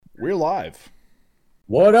We're live.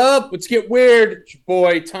 What up? Let's get weird. It's your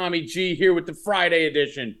boy Tommy G here with the Friday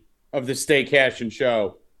edition of the Stay Cashin'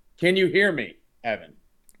 Show. Can you hear me, Evan?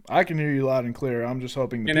 I can hear you loud and clear. I'm just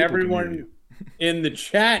hoping the Can people everyone can hear you. in the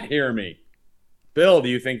chat hear me? Bill, do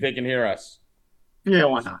you think they can hear us? Yeah,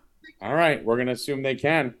 why not? All right, we're gonna assume they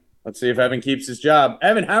can. Let's see if Evan keeps his job.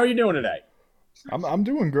 Evan, how are you doing today? I'm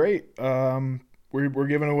doing great. We're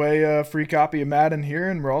giving away a free copy of Madden here,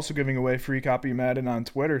 and we're also giving away a free copy of Madden on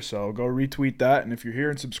Twitter. So go retweet that, and if you're here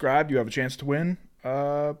and subscribed, you have a chance to win.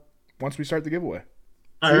 Once we start the giveaway.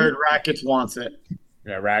 I heard Rackets wants it.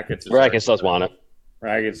 Yeah, Rackets does want it.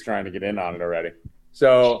 Rackets trying to get in on it already.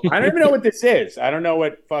 So I don't even know what this is. I don't know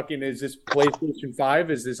what fucking is this PlayStation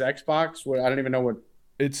 5? Is this Xbox? What I don't even know what.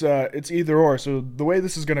 It's either or. So the way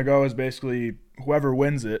this is gonna go is basically whoever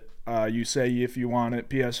wins it, you say if you want it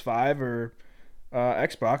PS5 or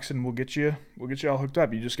Xbox, and we'll get you all hooked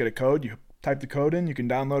up. You just get a code. You type the code in. You can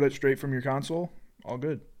download it straight from your console. All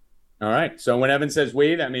good. All right. So when Evan says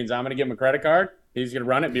we, that means I'm going to give him a credit card. He's going to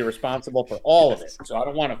run it and be responsible for all of it. So I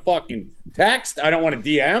don't want to fucking text. I don't want to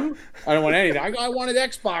DM. I don't want anything. I wanted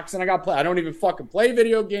Xbox and I got play. I don't even fucking play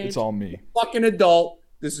video games. It's all me. Fucking adult.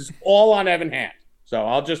 This is all on Evan Hand. So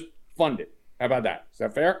I'll just fund it. How about that? Is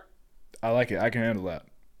that fair? I like it. I can handle that.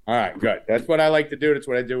 All right, good. That's what I like to do. That's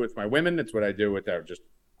what I do with my women. That's what I do with their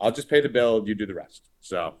I'll just pay the bill. You do the rest.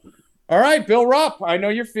 So, all right, Bill Rupp. I know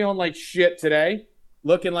you're feeling like shit today.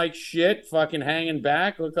 Looking like shit. Fucking hanging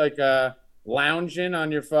back. Look like lounging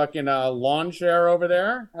on your fucking lawn chair over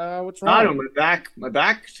there. What's wrong? I don't know, my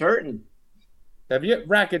back's hurting. Have you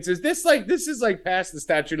Rackets? This is like past the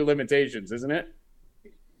statute of limitations, isn't it?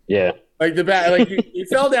 Yeah. Like the back, like you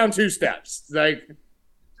fell down 2 steps. Like,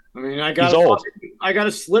 I mean, I He's old. got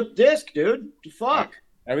a slip disc, dude. The fuck?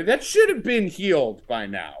 I mean, that should have been healed by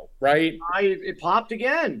now, right? It popped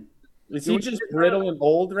again. Is he just brittle and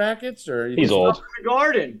old, Rackets, or He's old. Up in the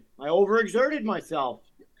garden. I overexerted myself.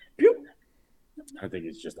 I think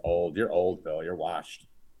he's just old. You're old, Bill. You're washed.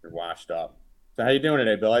 You're washed up. So how you doing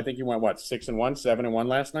today, Bill? I think you went, 6-1, 7-1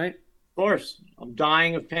 last night? Of course. I'm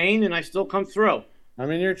dying of pain, and I still come through. I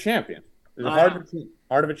mean, you're a champion. There's a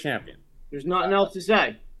heart of a champion. There's nothing else to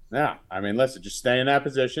say. Yeah. I mean, listen, just stay in that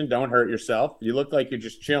position. Don't hurt yourself. You look like you're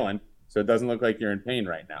just chilling, so it doesn't look like you're in pain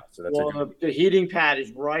right now. So that's the heating pad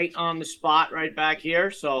is right on the spot right back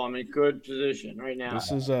here, so I'm in good position right now.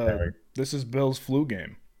 This is Bill's flu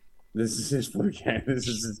game. This is his flu game. This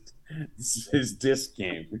is his disc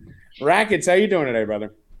game. Rackets, how you doing today,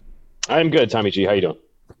 brother? I'm good, Tommy G. How you doing?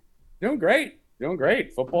 Doing great. Doing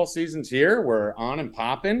great. Football season's here. We're on and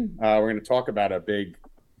popping. We're going to talk about a big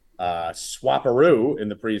swapperoo in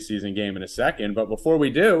the preseason game in a second. But before we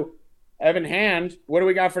do, Evan Hand, what do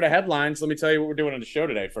we got for the headlines? Let me tell you what we're doing on the show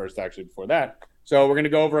today first, actually, before that. So we're going to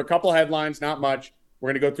go over a couple headlines, not much. We're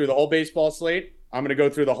going to go through the whole baseball slate. I'm going to go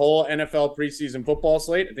through the whole NFL preseason football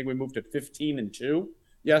slate. I think we moved to 15-2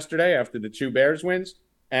 yesterday after the 2 Bears wins.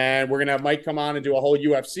 And we're going to have Mike come on and do a whole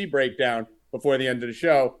UFC breakdown before the end of the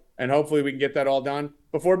show. And hopefully we can get that all done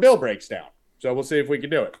before Bill breaks down. So we'll see if we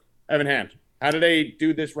can do it. Evan Hand, how do they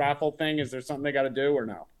do this raffle thing? Is there something they got to do or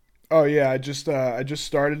no? Oh yeah, I just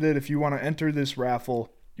started it. If you want to enter this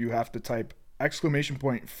raffle, you have to type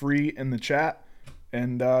 !free in the chat,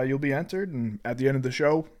 and you'll be entered. And at the end of the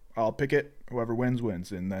show, I'll pick it. Whoever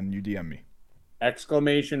wins, and then you DM me.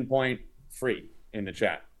 !free in the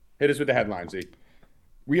chat. Hit us with the headlines, Z.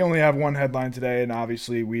 We only have one headline today, and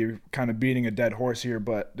obviously we're kind of beating a dead horse here,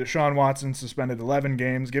 but Deshaun Watson suspended 11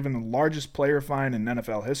 games, given the largest player fine in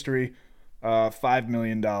NFL history, $5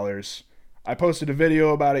 million. I posted a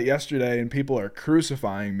video about it yesterday, and people are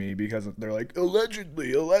crucifying me because they're like,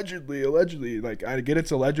 allegedly. Like, I get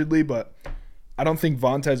it's allegedly, but I don't think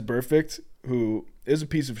Vontaze Burfict, who is a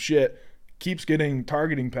piece of shit, keeps getting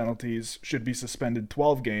targeting penalties, should be suspended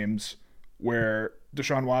 12 games, where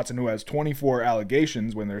Deshaun Watson, who has 24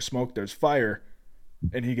 allegations, when there's smoke, there's fire,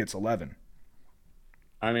 and he gets 11.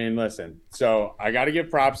 I mean, listen, so I got to give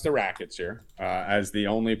props to Rackets here, as the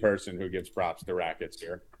only person who gives props to Rackets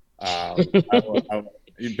here.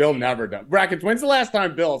 Bill never does. Rackets, when's the last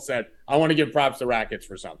time Bill said, I want to give props to Rackets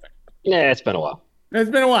for something? Yeah, it's been a while. It's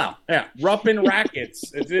been a while. Yeah, Ruppin'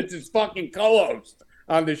 Rackets. It's his fucking co-host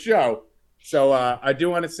on the show. So I do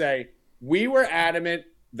want to say we were adamant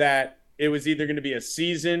that it was either going to be a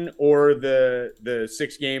season or the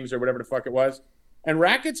 6 games or whatever the fuck it was. And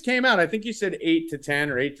Rackets came out. I think you said 8-10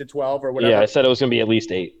 or 8-12 or whatever. Yeah, I said it was going to be at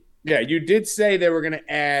least 8. Yeah, you did say they were going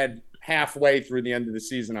to add halfway through the end of the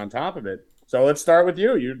season on top of it. So let's start with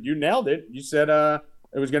you. You nailed it. You said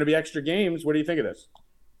it was going to be extra games. What do you think of this?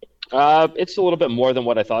 It's a little bit more than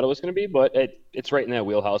what I thought it was going to be, but it's right in that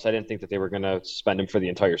wheelhouse. I didn't think that they were going to suspend him for the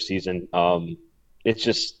entire season.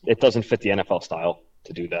 It doesn't fit the NFL style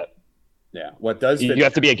to do that. Yeah. What does You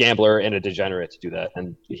have to be a gambler and a degenerate to do that,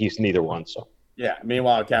 and he's neither one. So Yeah.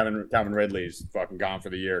 Meanwhile, Calvin Ridley's fucking gone for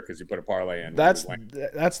the year because he put a parlay in. That's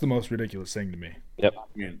the most ridiculous thing to me. yep.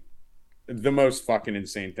 I mean, the most fucking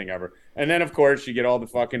insane thing ever. And then, of course, you get all the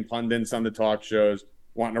fucking pundits on the talk shows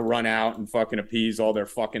wanting to run out and fucking appease all their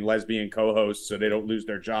fucking lesbian co-hosts so they don't lose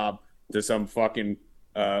their job to some fucking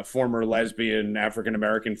former lesbian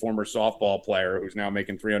African-American former softball player who's now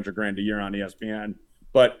making $300,000 a year on ESPN.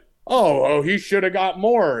 But, he should have got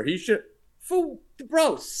more. He should.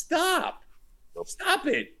 Bro, stop. Stop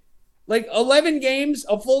it. Like 11 games,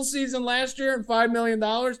 a full season last year and $5 million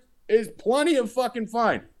is plenty of fucking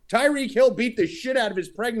fine. Tyreek Hill beat the shit out of his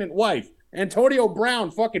pregnant wife. Antonio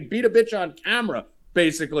Brown fucking beat a bitch on camera,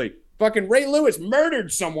 basically. Fucking Ray Lewis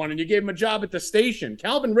murdered someone and you gave him a job at the station.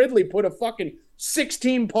 Calvin Ridley put a fucking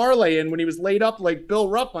 16 parlay in when he was laid up like Bill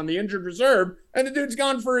Rupp on the injured reserve, and the dude's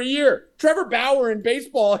gone for a year. Trevor Bauer in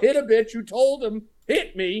baseball hit a bitch who told him,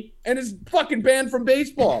 hit me, and is fucking banned from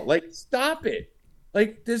baseball. Like, stop it.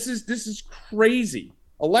 Like, this is crazy.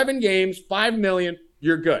 11 games, $5 million,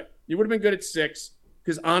 you're good. You would have been good at 6.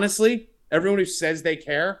 Because honestly, everyone who says they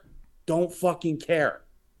care, don't fucking care.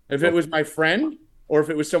 If it was my friend, or if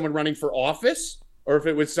it was someone running for office, or if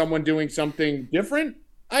it was someone doing something different,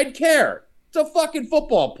 I'd care. It's a fucking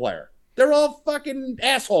football player. They're all fucking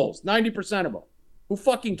assholes, 90% of them. Who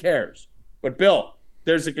fucking cares? But Bill,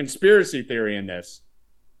 there's a conspiracy theory in this.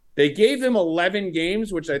 They gave him 11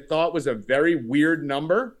 games, which I thought was a very weird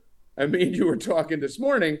number. I mean, you were talking this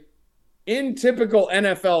morning. In typical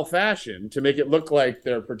NFL fashion, to make it look like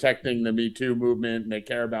they're protecting the Me Too movement and they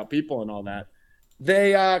care about people and all that,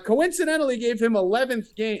 they coincidentally gave him 11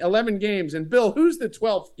 games. And Bill, who's the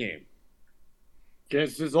 12th game?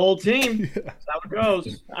 Guess his old team. That's how it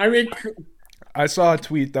goes. I mean, I saw a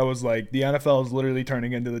tweet that was like, the NFL is literally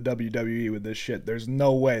turning into the WWE with this shit. There's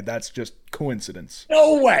no way that's just coincidence.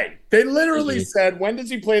 no way. They literally said, when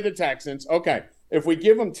does he play the Texans? Okay, if we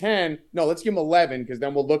give him 10, no, let's give him 11 because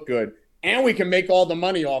then we'll look good. And we can make all the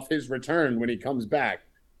money off his return when he comes back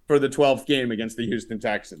for the 12th game against the Houston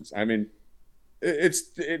Texans. I mean,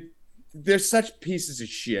 they're such pieces of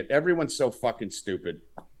shit. Everyone's so fucking stupid,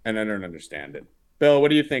 and I don't understand it. Bill, what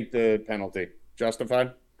do you think the penalty?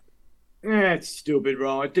 Justified? It's stupid,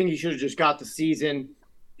 bro. I think he should have just got the season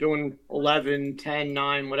doing 11, 10,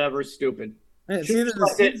 9, whatever. Stupid. It's either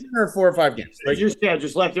the season or 4 or 5 games. Like,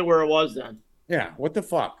 just left it where it was then. yeah, what the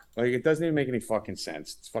fuck? Like, it doesn't even make any fucking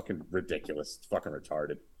sense. It's fucking ridiculous. It's fucking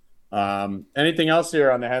retarded. Anything else here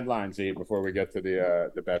on the headlines, E, before we get to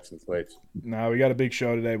the bets and slates? No, we got a big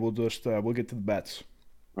show today. We'll just we'll get to the bets.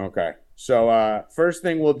 Okay. So first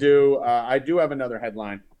thing we'll do, I do have another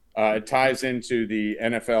headline. It ties into the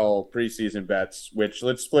NFL preseason bets, which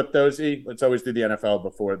let's flip those, E. Let's always do the NFL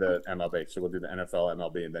before the MLB. So we'll do the NFL,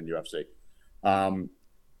 MLB, and then UFC.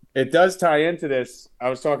 It does tie into this. I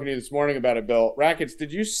was talking to you this morning about it, Bill. Rackets,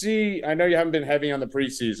 did you see – I know you haven't been heavy on the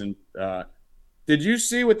preseason. Did you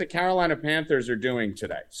see what the Carolina Panthers are doing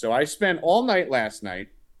today? So I spent all night last night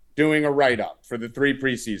doing a write-up for the 3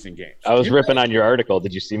 preseason games. I was ripping on your article.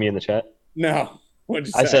 Did you see me in the chat? No. What'd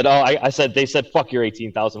you I say? said, they said, fuck your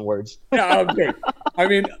 18,000 words. No, okay. I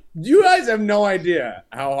mean, you guys have no idea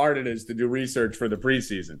how hard it is to do research for the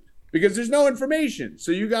preseason because there's no information.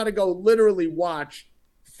 So you got to go literally watch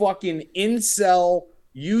fucking incel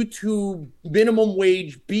YouTube minimum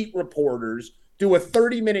wage beat reporters do a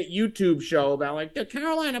 30-minute YouTube show about like the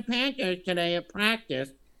Carolina Panthers today at practice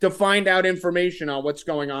to find out information on what's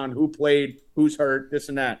going on, who played, who's hurt, this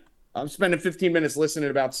and that. I'm spending 15 minutes listening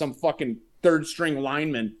about some fucking third-string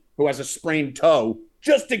lineman who has a sprained toe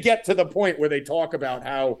just to get to the point where they talk about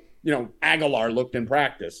how, Aguilar looked in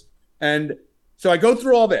practice. And so I go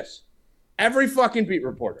through all this. Every fucking beat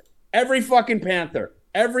reporter, every fucking Panther,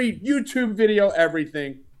 every YouTube video,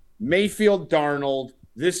 everything. Mayfield, Darnold,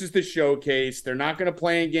 this is the showcase. They're not going to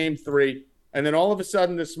play in game 3. And then all of a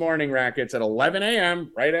sudden this morning, Rackets, at 11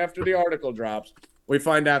 a.m., right after the article drops, we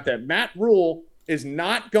find out that Matt Rule is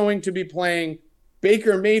not going to be playing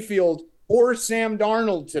Baker Mayfield or Sam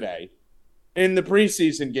Darnold today in the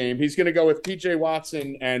preseason game. He's going to go with P.J.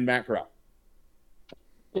 Watson and Matt Corral.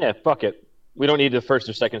 Yeah, fuck it. We don't need the first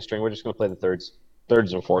or second string. We're just going to play the thirds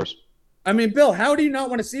and fours. I mean, Bill, how do you not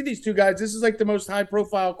want to see these two guys? This is like the most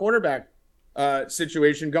high-profile quarterback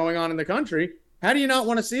situation going on in the country. How do you not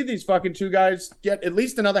want to see these fucking two guys get at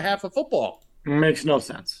least another half of football? Makes no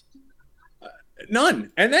sense.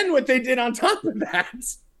 None. And then what they did on top of that,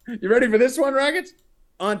 you ready for this one, Rackets?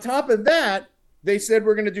 On top of that, they said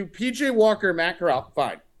we're going to do PJ Walker, Matt Corral.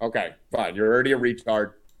 Fine. Okay, fine. You're already a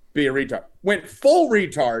retard. Be a retard. Went full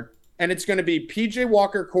retard, and it's going to be PJ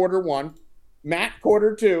Walker quarter 1, Matt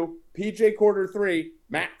quarter 2, PJ quarter 3,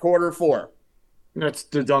 Matt quarter 4. That's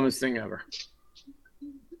the dumbest thing ever.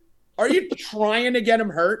 Are you trying to get him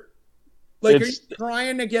hurt? Like, are you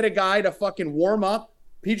trying to get a guy to fucking warm up?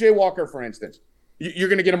 PJ Walker, for instance. You're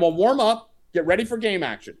going to get him a warm up, get ready for game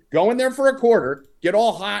action. Go in there for a quarter, get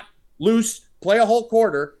all hot, loose, play a whole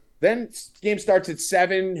quarter. Then game starts at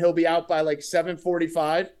 7. He'll be out by like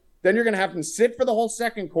 7:45. Then you're going to have him sit for the whole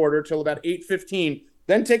second quarter till about 8:15.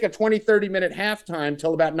 Then take a 20, 30-minute halftime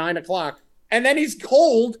till about 9 o'clock. And then he's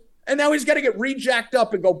cold. And now he's got to get re-jacked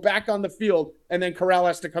up and go back on the field. And then Corral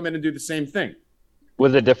has to come in and do the same thing.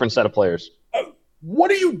 With a different set of players.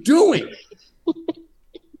 What are you doing?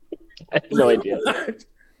 I have no idea.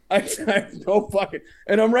 I have no fucking...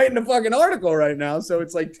 And I'm writing a fucking article right now, so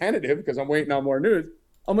it's like tentative because I'm waiting on more news.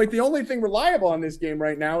 I'm like, the only thing reliable on this game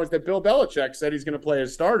right now is that Bill Belichick said he's going to play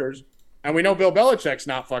his starters. And we know Bill Belichick's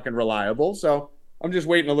not fucking reliable, so I'm just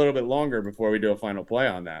waiting a little bit longer before we do a final play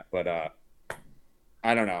on that. But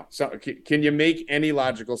I don't know. So can you make any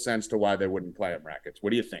logical sense to why they wouldn't play him, Rackets? What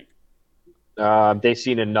do you think? They've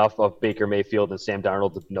seen enough of Baker Mayfield and Sam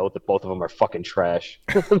Darnold to know that both of them are fucking trash.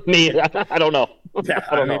 Me, I don't know. Yeah,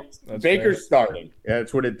 I don't know. Baker's starting. Yeah,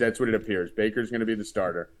 that's what it appears. Baker's going to be the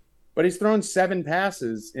starter, but he's thrown 7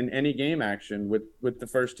 passes in any game action with the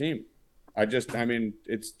first team.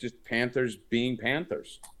 It's just Panthers being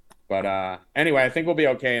Panthers. But anyway, I think we'll be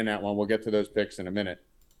okay in that one. We'll get to those picks in a minute.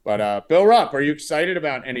 But Bill Rupp, are you excited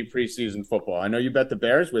about any preseason football? I know you bet the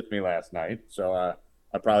Bears with me last night, so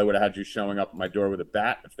I probably would have had you showing up at my door with a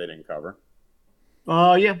bat if they didn't cover.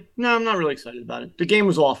 Yeah. No, I'm not really excited about it. The game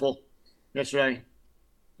was awful yesterday.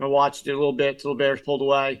 I watched it a little bit till the Bears pulled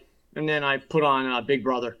away, and then I put on Big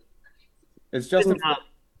Brother. It's just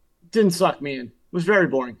didn't suck me in. It was very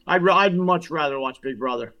boring. I'd much rather watch Big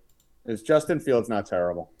Brother. Is Justin Fields not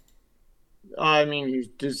terrible? I mean,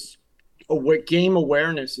 his game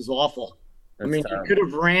awareness is awful. Terrible. He could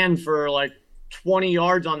have ran for like 20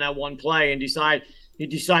 yards on that one play and he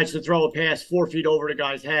decides to throw a pass 4 feet over the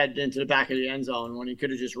guy's head into the back of the end zone when he could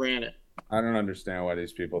have just ran it. I don't understand why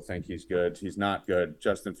these people think he's good. He's not good.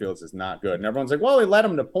 Justin Fields is not good. And everyone's like, well, he led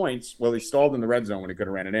him to points. Well, he stalled in the red zone when he could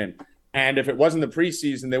have ran it in. And if it wasn't the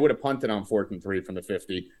preseason, they would have punted on 4th and 3 from the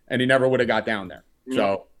 50, and he never would have got down there. Yeah.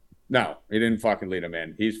 So, no, he didn't fucking lead him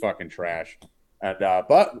in. He's fucking trash. And,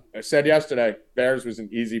 but I said yesterday, Bears was an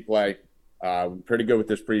easy play. Pretty good with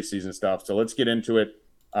this preseason stuff. So let's get into it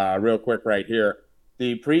real quick right here.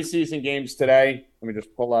 The preseason games today, let me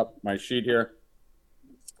just pull up my sheet here.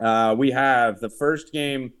 We have the first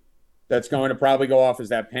game that's going to probably go off is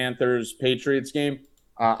that Panthers-Patriots game.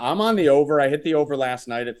 I'm on the over. I hit the over last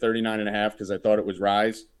night at 39.5 because I thought it was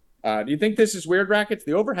rise. Do you think this is weird, Rackets?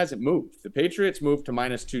 The over hasn't moved. The Patriots moved to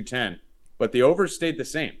minus 210, but the over stayed the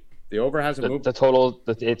same. The over hasn't moved. The total,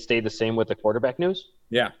 it stayed the same with the quarterback news?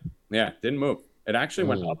 Yeah, didn't move. It actually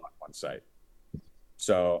went up on one site.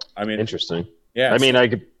 So, I mean. Interesting. Yeah. I mean,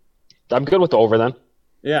 I'm good with the over then.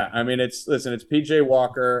 Yeah, I mean, it's PJ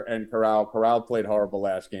Walker and Corral. Corral played horrible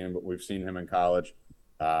last game, but we've seen him in college.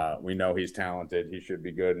 We know he's talented. He should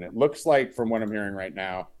be good. And it looks like, from what I'm hearing right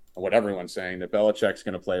now, and what everyone's saying, that Belichick's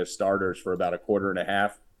going to play as starters for about a quarter and a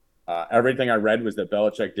half. Everything I read was that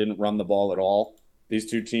Belichick didn't run the ball at all. These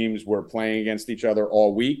two teams were playing against each other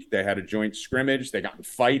all week. They had a joint scrimmage. They got in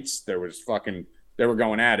fights. They were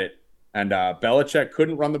going at it. And Belichick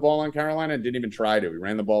couldn't run the ball on Carolina and didn't even try to. He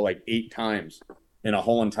ran the ball like 8 times in a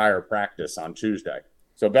whole entire practice on Tuesday.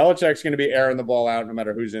 So Belichick's going to be airing the ball out no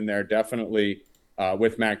matter who's in there, definitely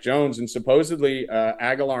with Mac Jones. And supposedly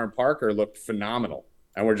Aguilar and Parker looked phenomenal.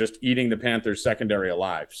 And we're just eating the Panthers secondary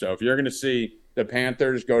alive. So if you're going to see the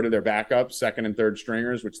Panthers go to their backup, second and third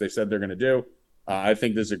stringers, which they said they're going to do, I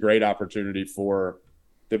think this is a great opportunity for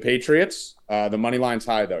the Patriots. The money line's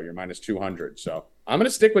high, though. You're minus 200. So I'm going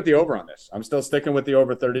to stick with the over on this. I'm still sticking with the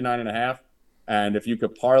over 39.5. And if you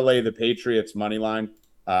could parlay the Patriots money line,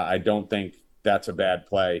 I don't think that's a bad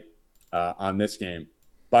play on this game.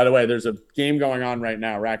 By the way, there's a game going on right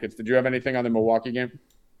now. Rackets, did you have anything on the Milwaukee game?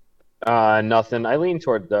 Nothing. I lean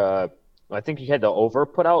toward I think you had the over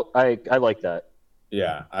put out. I like that.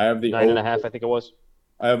 Yeah, I have the 9.5. I think it was.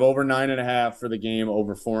 I have over 9.5 for the game,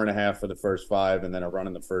 over 4.5 for the first 5, and then a run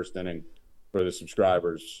in the first inning for the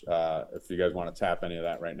subscribers. If you guys want to tap any of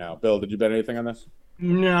that right now, Bill, did you bet anything on this?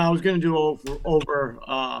 No, I was going to do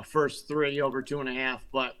over first 3, over 2.5,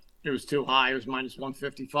 but it was too high. It was minus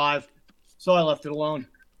 155, so I left it alone.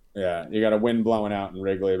 Yeah, you got a wind blowing out in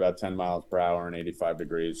Wrigley about 10 miles per hour and 85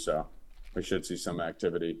 degrees. So we should see some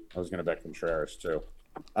activity. I was going to bet Contreras too.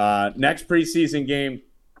 Next preseason game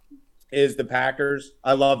is the Packers.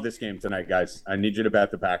 I love this game tonight, guys. I need you to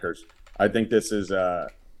bet the Packers. I think this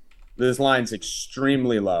line's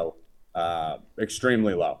extremely low.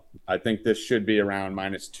 Extremely low. I think this should be around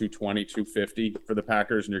minus 220, 250 for the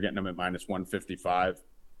Packers, and you're getting them at minus 155.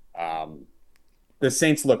 The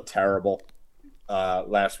Saints looked terrible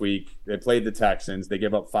last week. They played the Texans. They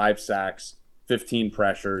gave up 5 sacks, 15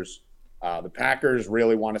 pressures. The Packers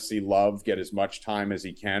really want to see Love get as much time as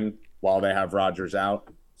he can while they have Rodgers out.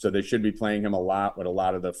 So they should be playing him a lot with a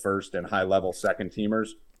lot of the first and high-level second teamers,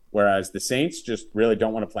 whereas the Saints just really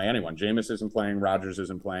don't want to play anyone. Jameis isn't playing. Rodgers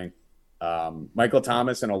isn't playing. Michael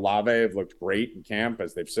Thomas and Olave have looked great in camp,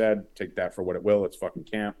 as they've said. Take that for what it will. It's fucking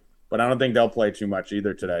camp. But I don't think they'll play too much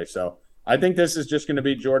either today. So I think this is just going to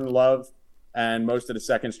be Jordan Love and most of the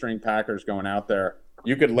second-string Packers going out there.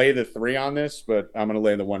 You could lay the 3 on this, but I'm going to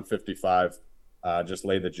lay the 155. Just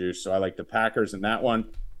lay the juice. So I like the Packers in that one.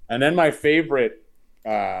 And then my favorite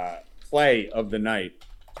play of the night,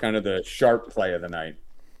 kind of the sharp play of the night.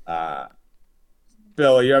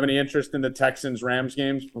 Bill, you have any interest in the Texans-Rams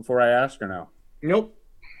games before I ask or no? Nope.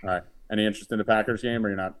 All right. Any interest in the Packers game or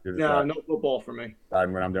you're not? No, no football for me.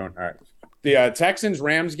 Riding what I'm doing. All right. The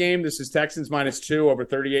Texans-Rams game, this is Texans -2 over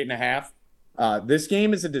 38.5. This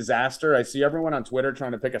game is a disaster. I see everyone on Twitter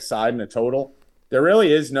trying to pick a side and a total. There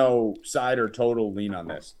really is no side or total lean on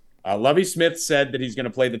this. Lovie Smith said that he's going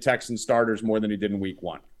to play the Texans starters more than he did in week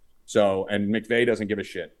 1. So, and McVay doesn't give a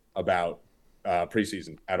shit about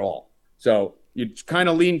preseason at all. So you kind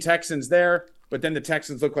of lean Texans there, but then the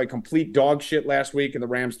Texans look like complete dog shit last week and the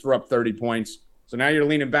Rams threw up 30 points. So now you're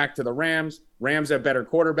leaning back to the Rams. Rams have better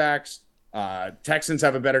quarterbacks. Texans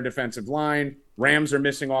have a better defensive line. Rams are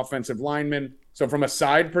missing offensive linemen. So from a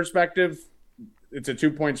side perspective, it's a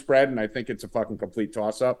 2-point spread, and I think it's a fucking complete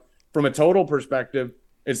toss-up. From a total perspective,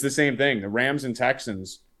 it's the same thing. The Rams and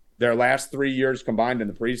Texans, their last 3 years combined in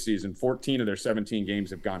the preseason, 14 of their 17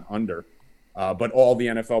 games have gone under, but all the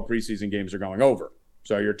NFL preseason games are going over.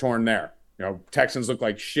 So you're torn there. You know, Texans look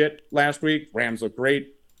like shit last week. Rams look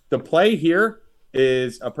great. The play here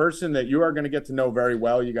is a person that you are going to get to know very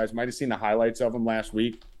well. You guys might have seen the highlights of him last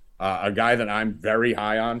week. A guy that I'm very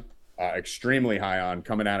high on, extremely high on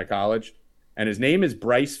coming out of college. And his name is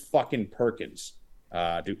Bryce fucking Perkins.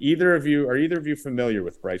 Are either of you familiar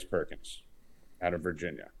with Bryce Perkins out of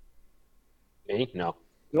Virginia? Me? No.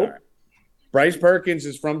 Nope. Right. Bryce Perkins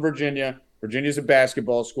is from Virginia. Virginia's a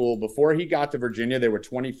basketball school. Before he got to Virginia, they were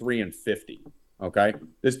 23-50. Okay.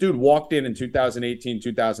 This dude walked in 2018,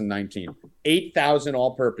 2019, 8,000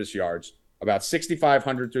 all-purpose yards, about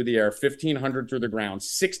 6,500 through the air, 1,500 through the ground,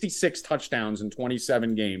 66 touchdowns in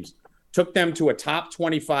 27 games. Took them to a top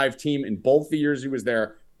 25 team in both the years he was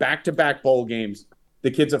there, back-to-back bowl games. The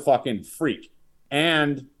kid's a fucking freak.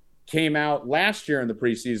 And came out last year in the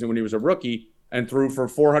preseason when he was a rookie and threw for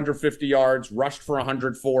 450 yards, rushed for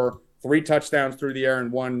 104, 3 touchdowns through the air,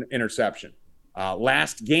 and 1 interception.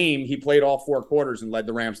 Last game, he played all 4 quarters and led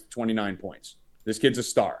the Rams to 29 points. This kid's a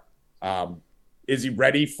star. Is he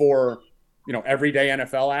ready for, everyday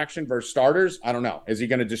NFL action versus starters? I don't know. Is he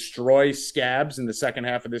going to destroy scabs in the second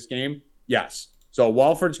half of this game? Yes. So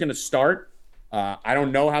Walford's going to start. I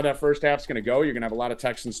don't know how that first half's going to go. You're going to have a lot of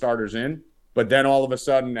Texan starters in. But then all of a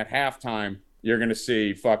sudden at halftime, you're going to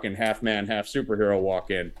see fucking half man, half superhero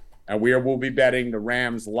walk in. And we'll be betting the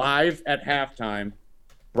Rams live at halftime.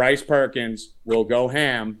 Bryce Perkins will go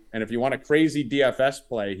ham. And if you want a crazy DFS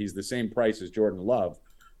play, he's the same price as Jordan Love.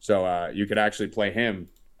 So you could actually play him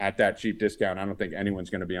at that cheap discount. I don't think anyone's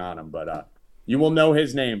going to be on him. But you will know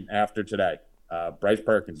his name after today. Bryce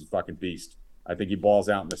Perkins is a fucking beast. I think he balls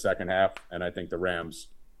out in the second half. And I think the Rams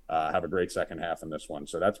have a great second half in this one.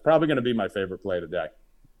 So that's probably going to be my favorite play today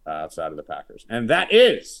outside of the Packers. And that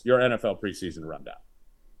is your NFL preseason rundown.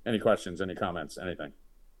 Any questions, any comments, anything?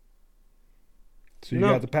 So you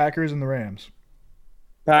got the Packers and the Rams.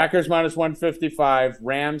 Packers minus 155.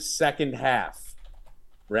 Rams second half.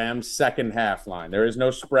 Rams second half line. There is no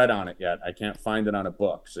spread on it yet. I can't find it on a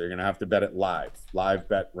book. So you're going to have to bet it live. Live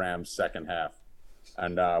bet Rams second half.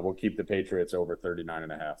 And we'll keep the Patriots over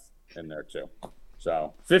 39.5 in there too.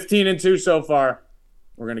 So 15-2 so far.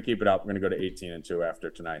 We're going to keep it up. We're going to go to 18-2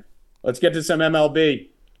 after tonight. Let's get to some MLB.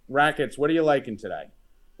 Rackets, what are you liking today?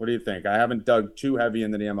 What do you think? I haven't dug too heavy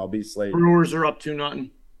into the MLB slate. Brewers are up 2-0.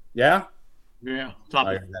 Yeah? Yeah. Top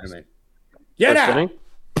of Get out!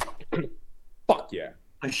 Fuck yeah.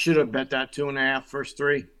 I should have bet that 2.5 first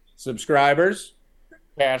 3. Subscribers,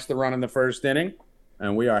 pass the run in the first inning,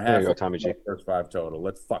 and we are halfway go, Tommy G. first 5 total.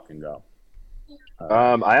 Let's fucking go.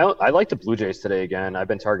 I like the Blue Jays today again. I've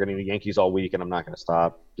been targeting the Yankees all week, and I'm not going to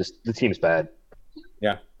stop. The team's bad.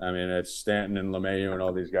 Yeah, I mean it's Stanton and LeMahieu and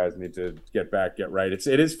all these guys need to get right.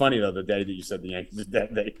 It is funny though the day that you said the Yankees are dead,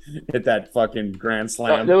 they hit that fucking grand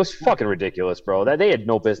slam. It was fucking ridiculous, bro. That they had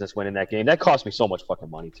no business winning that game. That cost me so much fucking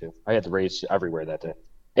money too. I had to raise everywhere that day.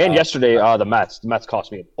 And yesterday, the Mets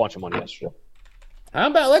cost me a bunch of money yesterday. How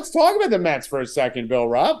about let's talk about the Mets for a second, Bill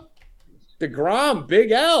Rupp. DeGrom, Big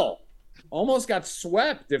L, almost got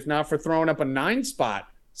swept if not for throwing up a 9 spot.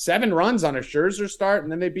 7 runs on a Scherzer start,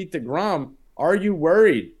 and then they beat DeGrom. Are you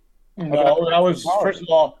worried? No, that was first of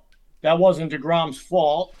all, that wasn't DeGrom's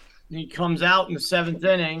fault. He comes out in the 7th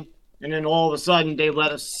inning, and then all of a sudden they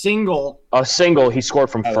let a single. He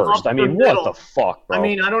scored from first. I mean, what the fuck, bro? I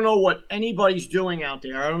mean, I don't know what anybody's doing out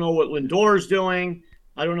there. I don't know what Lindor's doing.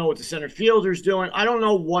 I don't know what the center fielder's doing. I don't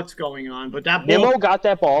know what's going on. But that ball, Nimmo got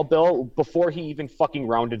that ball, Bill, before he even fucking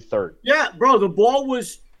rounded third. Yeah, bro, the ball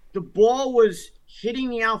was hitting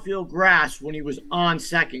the outfield grass when he was on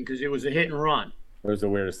second because it was a hit and run. It was the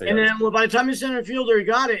weirdest thing. And then by the time the center fielder he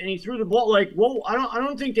got it and he threw the ball like, whoa, I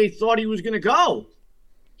don't think they thought he was gonna go.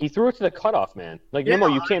 He threw it to the cutoff, man. Like, Nimmo,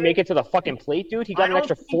 you can't make it to the fucking plate, dude. He got an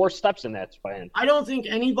extra 4 steps in that span. I don't think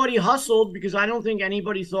anybody hustled because I don't think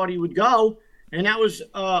anybody thought he would go. And that was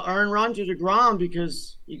earned run to DeGrom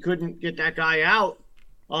because he couldn't get that guy out.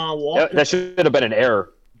 That should have been an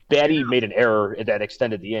error. Batty made an error that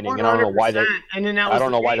extended the inning, and I don't know why they. And then I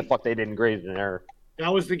don't know why the fuck they didn't grade an error.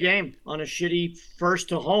 That was the game on a shitty first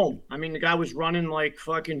to home. I mean, the guy was running like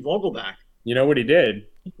fucking Vogelback. You know what he did?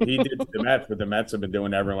 He did to the Mets what the Mets have been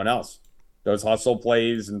doing to everyone else. Those hustle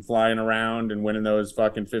plays and flying around and winning those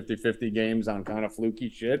fucking 50-50 games on kind of fluky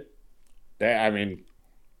shit. Dude. I mean,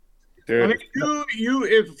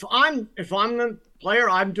 if I'm the player,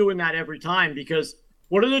 I'm doing that every time because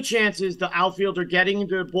what are the chances the outfielder getting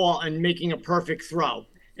the ball and making a perfect throw?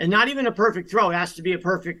 And not even a perfect throw. It has to be a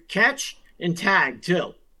perfect catch and tag,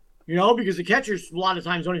 too. You know, because the catchers a lot of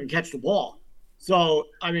times don't even catch the ball. So,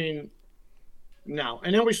 I mean, no.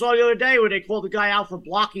 And then we saw the other day where they called the guy out for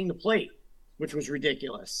blocking the plate, which was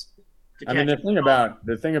ridiculous. I mean, the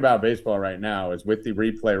thing about baseball right now is with the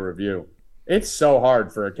replay review, it's so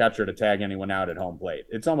hard for a catcher to tag anyone out at home plate.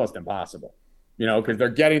 It's almost impossible. You know, because they're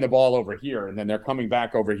getting the ball over here and then they're coming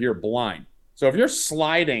back over here blind. So if you're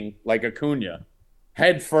sliding like Acuna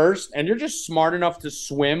head first and you're just smart enough to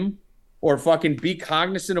swim or fucking be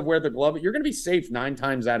cognizant of where the glove is, you're going to be safe 9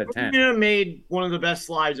 times out of 10. Acuna made one of the best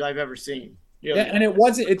slides I've ever seen. Yeah, and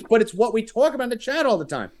it's what we talk about in the chat all the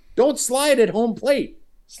time. Don't slide at home plate.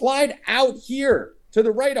 Slide out here to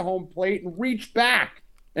the right of home plate and reach back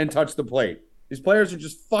and touch the plate. These players are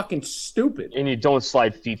just fucking stupid. And you don't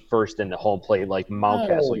slide feet first in the home plate like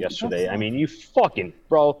Mountcastle yesterday. I mean, you fucking,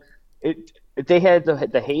 bro. They had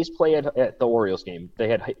the Hayes play at the Orioles game. They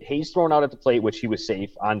had Hayes thrown out at the plate, which he was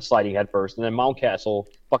safe on sliding head first. And then Mountcastle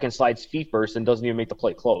fucking slides feet first and doesn't even make the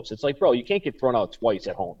plate close. It's like, bro, you can't get thrown out twice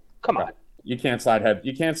at home. Come on. You can't slide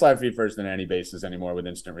feet first in any bases anymore with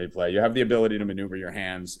instant replay. You have the ability to maneuver your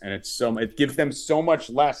hands, and it gives them so much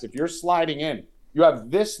less. If you're sliding in, you have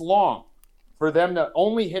this long for them to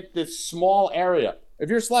only hit this small area.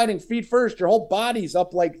 If you're sliding feet first, your whole body's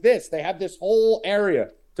up like this. They have this whole area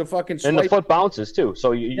to fucking swipe. And the foot bounces too.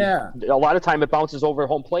 So a lot of time it bounces over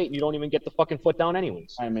home plate and you don't even get the fucking foot down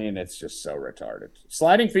anyways. I mean, it's just so retarded.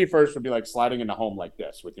 Sliding feet first would be like sliding into home like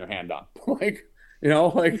this with your hand up. Like, you know,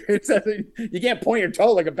 like you can't point your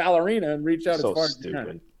toe like a ballerina and reach out so as far stupid. as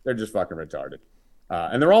you can. They're just fucking retarded.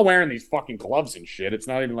 And they're all wearing these fucking gloves and shit. It's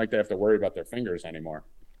not even like they have to worry about their fingers anymore.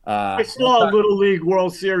 I saw a Little League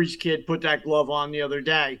World Series kid put that glove on the other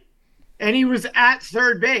day, and he was at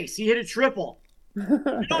third base. He hit a triple.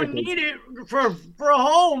 You don't need it for a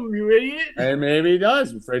home, you idiot. And maybe he does.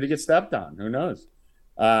 I'm afraid to get stepped on. Who knows?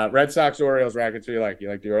 Red Sox, Orioles, Rackets. Who you like? You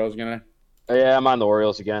like the Orioles again? Yeah, I'm on the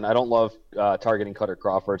Orioles again. I don't love targeting Cutter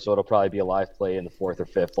Crawford, so it'll probably be a live play in the 4th or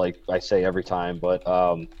 5th, like I say every time. But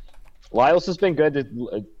Lyles has been good.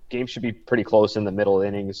 The game should be pretty close in the middle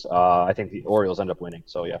innings. I think the Orioles end up winning.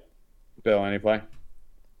 So yeah. Bill, any play?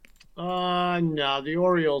 No, the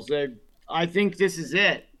Orioles. I think this is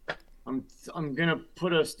it. I'm gonna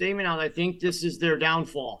put a statement out. I think this is their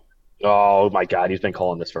downfall. Oh my God, he's been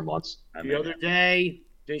calling this for months. The other day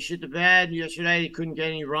they shit the bed. Yesterday they couldn't get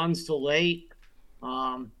any runs till late.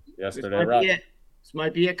 Yesterday, Rupp. This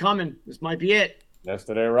might be it coming. This might be it.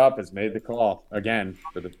 Yesterday, Rupp has made the call again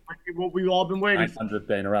for the what we've all been waiting for. 900th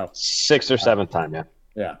day in a row. 6th or 7th time, yeah.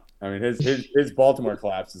 Yeah. I mean, his Baltimore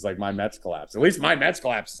collapse is like my Mets collapse. At least my Mets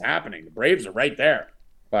collapse is happening. The Braves are right there.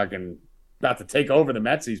 Fucking about to take over the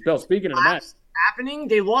Metsies. Bill, speaking of the Mets. happening.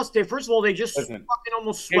 They lost. First of all, they just fucking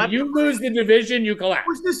almost swept. If you lose the division, you collapse. It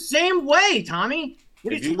was the same way, Tommy.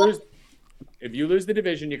 If you lose the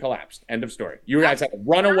division, you collapsed. End of story. You guys had a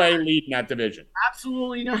runaway lead in that division.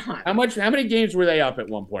 Absolutely not. How many games were they up at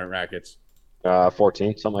one point, Rackets?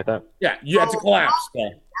 14, something like that. Yeah, that's a collapse.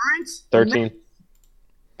 13.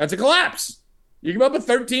 That's a collapse. You give up a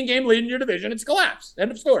 13-game lead in your division, it's a collapse. End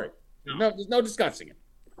of story. No, there's no discussing it.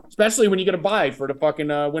 Especially when you get a bye for the fucking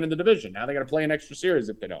winning the division. Now they got to play an extra series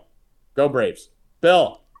if they don't. Go Braves.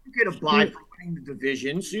 Bill. You get a bye for winning the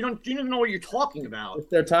division, so you don't know what you're talking about. If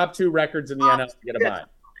their top 2 records in the NL, you get a bye.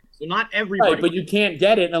 So not everybody. Right, but you can't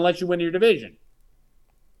get it unless you win your division.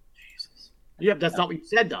 Jesus. Yeah, that's not what you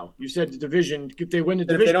said, though. You said the division, if they win the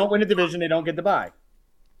division. If they don't win the division, they don't get the bye.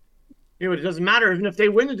 Yeah, but it doesn't matter. Even if they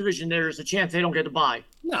win the division, there's a chance they don't get the bye.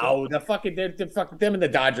 No, the fucking them and the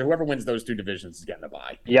Dodgers. Whoever wins those 2 divisions is getting a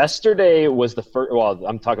bye. Yesterday was the first. Well,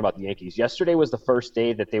 I'm talking about the Yankees. Yesterday was the first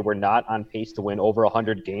day that they were not on pace to win over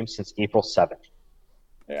 100 games since April 7th.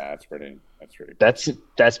 Yeah, that's pretty. That's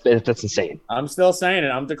insane. I'm still saying it.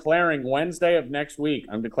 I'm declaring Wednesday of next week.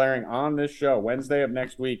 I'm declaring on this show Wednesday of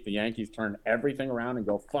next week. The Yankees turn everything around and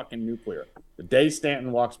go fucking nuclear. The day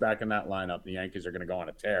Stanton walks back in that lineup, the Yankees are going to go on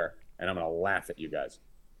a tear. And I'm going to laugh at you guys.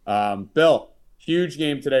 Bill, huge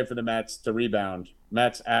game today for the Mets to rebound.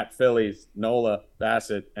 Mets at Phillies. Nola,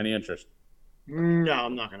 Bassett, any interest? No,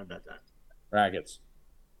 I'm not going to bet that. Rackets.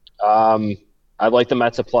 I like the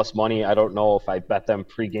Mets at plus money. I don't know if I bet them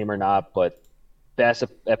pregame or not, but Bassett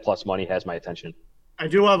at plus money has my attention. I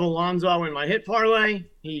do have Alonso in my hit parlay.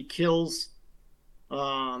 He kills.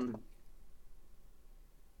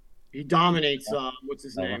 He dominates. What's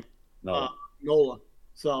his name? Nola.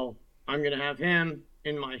 So I'm going to have him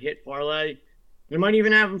in my hit parlay. I might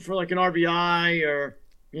even have him for like an RBI or,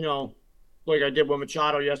 like I did with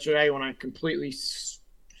Machado yesterday when I completely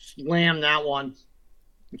slammed that one.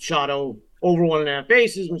 Machado over 1.5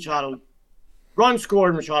 bases. Machado run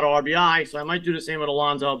scored. Machado RBI. So I might do the same with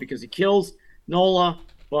Alonso because he kills Nola,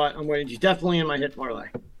 but he's definitely in my hit parlay.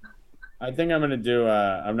 I think I'm going to do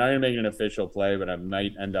I'm not going to make it an official play, but I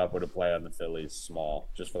might end up with a play on the Phillies small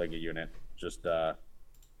just for like a unit. Just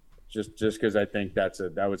because I think that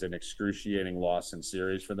was an excruciating loss in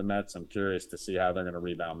series for the Mets. I'm curious to see how they're going to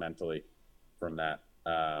rebound mentally from that.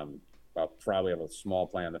 I'll probably have a small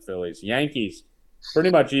play on the Phillies. Yankees, pretty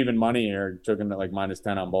much even money here. Took them at like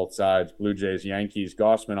 -10 on both sides. Blue Jays, Yankees,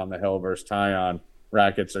 Gossman on the hill versus Tyon.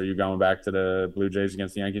 Rackets, are you going back to the Blue Jays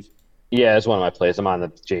against the Yankees? Yeah, it's one of my plays. I'm on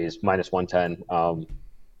the Jays -110.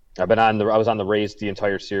 I was on the Rays the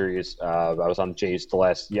entire series. I was on the Jays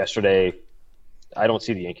yesterday. I don't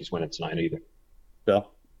see the Yankees winning tonight either.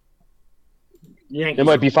 Bill? Yankees. It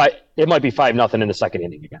might be 5-0 in the second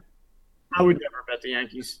inning again. I would never bet the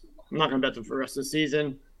Yankees. I'm not going to bet them for the rest of the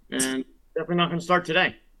season, and definitely not going to start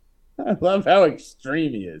today. I love how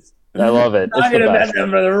extreme he is. I love it. I'm going to bet them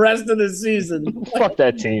for the rest of the season. Fuck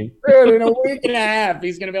that team. Dude, in a week and a half,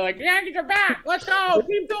 he's going to be like, Yankees are back. Let's go.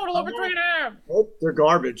 Team total over 3.5. Oh, they're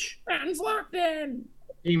garbage. Patton's locked in.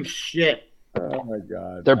 Team shit. Oh, my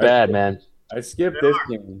God. They're bad, man. I skipped this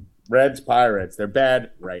game. Reds, Pirates. They're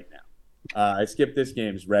bad right now. I skipped this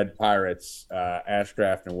game's Red Pirates,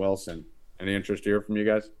 Ashcraft and Wilson. Any interest here from you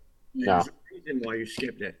guys? No. There's a reason why you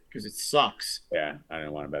skipped it, because it sucks. Yeah, I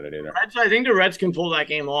didn't want to bet it either. I think the Reds can pull that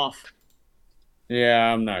game off.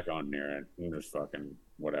 Yeah, I'm not going near it. I'm just fucking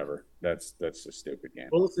whatever. That's a stupid game.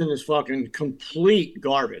 Wilson is fucking complete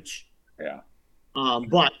garbage. Yeah.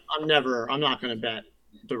 But I'm not going to bet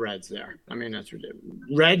the Reds there. I mean, that's ridiculous.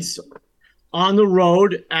 Reds on the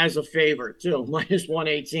road as a favorite, too,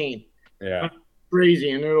 -118. Yeah.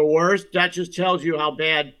 Crazy. And they're the worst. That just tells you how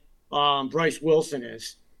bad Bryce Wilson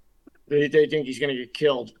is. They think he's going to get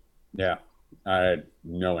killed. Yeah. I had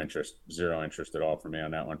no interest, 0 interest at all for me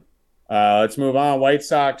on that one. Let's move on. White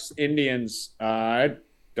Sox, Indians.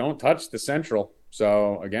 Don't touch the Central.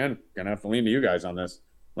 So, again, going to have to lean to you guys on this.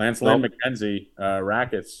 Lance Lynn, McKenzie,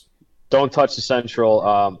 Rackets. Don't touch the Central.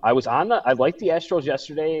 I liked the Astros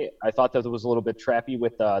yesterday. I thought that it was a little bit trappy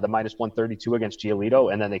with the -132 against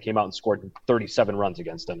Giolito, and then they came out and scored 37 runs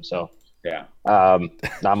against them. So, yeah.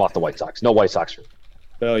 I'm off the White Sox. No White Sox.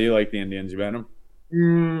 Bill, you like the Indians? You bet them?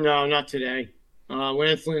 No, not today.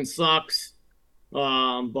 Lance Lynn sucks,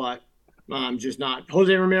 but I'm just not.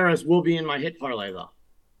 Jose Ramirez will be in my hit parlay, though.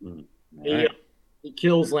 Right. He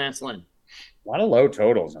kills Lance Lynn. A lot of low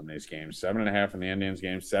totals on these games. 7.5 in the Indians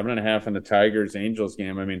game, 7.5 in the Tigers-Angels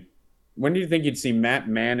game. I mean, when do you think you'd see Matt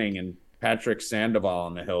Manning and Patrick Sandoval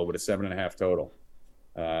on the hill with a 7.5 total?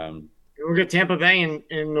 We'll get Tampa Bay and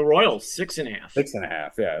the Royals, 6.5.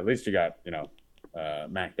 6.5, yeah. At least you got,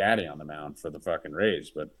 Mac Daddy on the mound for the fucking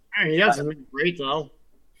Rays. But He hasn't been great though.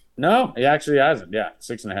 no, he actually hasn't. Yeah,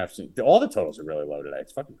 6.5. All the totals are really low today.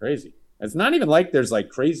 It's fucking crazy. It's not even like there's like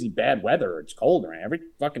crazy bad weather. It's cold, right? Every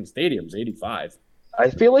fucking stadium's 85. I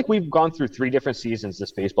feel like we've gone through 3 different seasons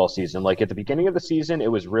this baseball season. Like at the beginning of the season,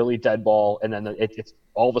 it was really dead ball, and then it's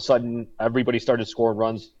all of a sudden everybody started scoring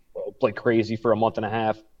runs like crazy for a month and a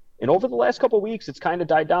half. And over the last couple of weeks, it's kind of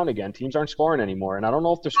died down again. Teams aren't scoring anymore, and I don't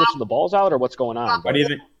know if they're switching the balls out or what's going on. What do you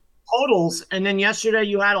think? Totals, and then yesterday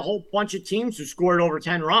you had a whole bunch of teams who scored over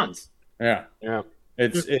 10 runs. Yeah.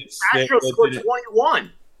 It's Astros scored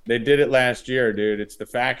 21. They did it last year, dude. It's the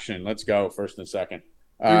faction. Let's go first and second.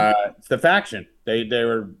 It's the faction. They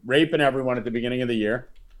were raping everyone at the beginning of the year.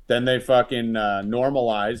 Then they fucking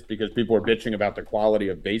normalized because people were bitching about the quality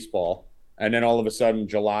of baseball. And then all of a sudden,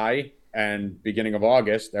 July and beginning of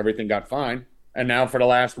August, everything got fine. And now for the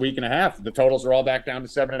last week and a half, the totals are all back down to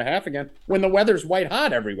 7.5 again when the weather's white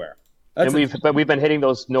hot everywhere. And we've been hitting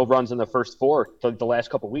those no runs in the first 4 the last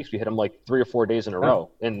couple of weeks. We hit them like 3 or 4 days in a row.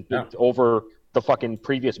 And over the fucking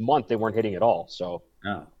previous month, they weren't hitting at all. So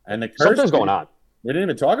and the curse, something's going on. We didn't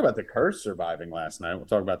even talk about the curse surviving last night. We'll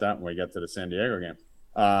talk about that when we get to the San Diego game.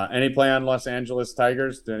 Any play on Los Angeles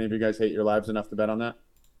Tigers? Do any of you guys hate your lives enough to bet on that?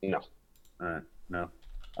 No. All right, no.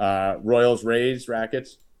 Royals, Rays,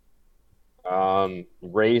 Rackets?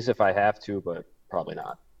 Rays if I have to, but probably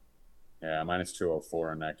not. Yeah, minus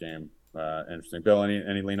 204 in that game. Interesting. Bill,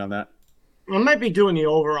 any lean on that? I might be doing the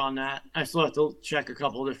over on that. I still have to check a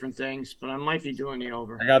couple of different things, but I might be doing the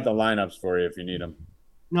over. I got the lineups for you if you need them.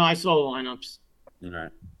 No, I saw the lineups. All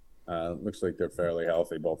right. Looks like they're fairly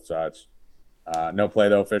healthy, both sides. No play,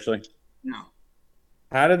 though, officially? No.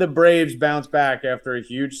 How did the Braves bounce back after a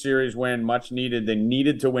huge series win, much needed? They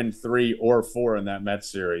needed to win 3 or 4 in that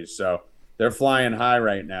Mets series, so they're flying high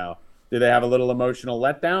right now. Do they have a little emotional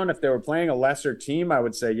letdown? If they were playing a lesser team, I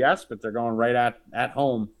would say yes, but they're going right at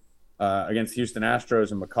home against Houston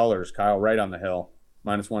Astros and McCullers. Kyle Wright on the hill,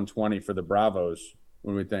 minus 120 for the Bravos.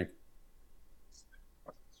 What do we think?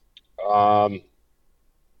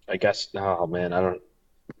 I guess. Oh man,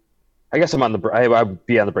 I guess I'm on the. I would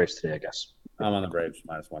be on the Braves today. I guess I'm on the Braves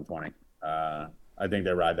minus 120. I think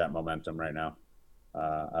they ride that momentum right now.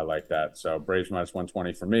 I like that. So Braves minus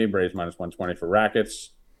 120 for me. Braves minus 120 for Rackets.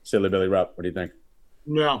 Silly Billy Rupp, what do you think?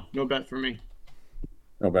 No bet for me.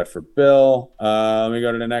 No bet for Bill. Let me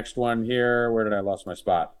go to the next one here. Where did I lost my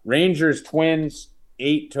spot? Rangers, Twins,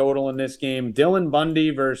 8 total in this game. Dylan Bundy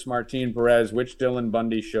versus Martin Perez. Which Dylan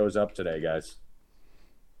Bundy shows up today, guys?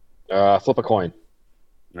 Flip a coin.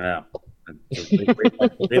 Yeah.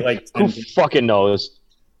 Wait like 10 Who fucking knows?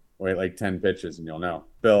 Wait like 10 pitches and you'll know.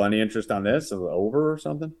 Bill, any interest on this? Over or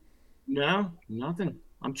something? No, nothing.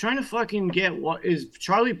 I'm trying to fucking get what is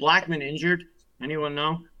Charlie Blackmon injured? Anyone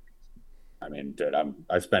know? I mean, dude,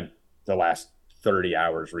 I spent the last 30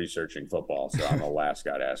 hours researching football, so I'm the last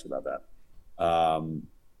guy to ask about that.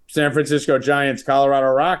 San Francisco Giants, Colorado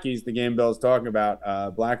Rockies, the game Bill's talking about.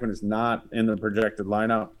 Blackmon is not in the projected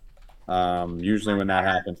lineup. Usually when that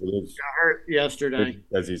happens, it is Got hurt yesterday.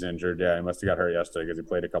 because he's injured. Yeah, he must have got hurt yesterday because he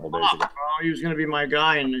played a couple days ago. Oh, he was going to be my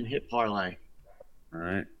guy in the hit parlay. All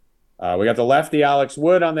right. We got the lefty Alex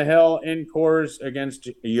Wood on the hill in Coors against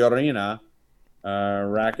Yorina.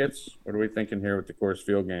 Rackets, what are we thinking here with the Coors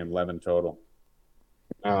Field game? 11 total.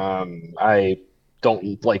 I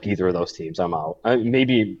don't like either of those teams. I'm out.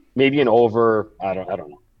 Maybe an over. I don't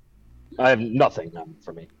know. I have nothing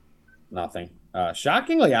for me. Nothing.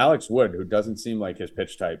 Shockingly, Alex Wood, who doesn't seem like his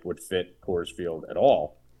pitch type would fit Coors Field at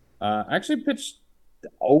all, actually pitched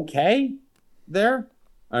okay there.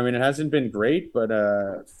 I mean, it hasn't been great, but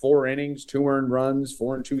 4 innings, 2 earned runs,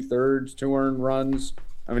 4 2/3, 2 earned runs.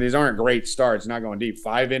 I mean, these aren't great starts. Not going deep.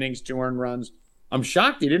 5 innings, 2 earned runs. I'm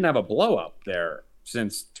shocked he didn't have a blow up there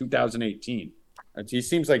since 2018. He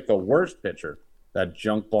seems like the worst pitcher. That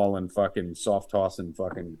junk ball and fucking soft toss and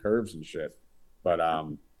fucking curves and shit. But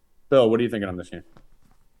Bill, what are you thinking on this game?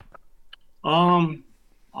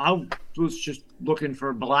 I was just looking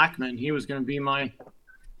for Blackmon. He was going to be my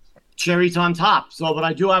cherries on top. So, but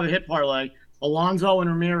I do have a hit parlay. Alonso and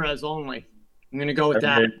Ramirez only. I'm going to go with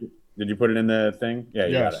that. Did you put it in the thing? Yeah,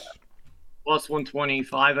 you got it. Plus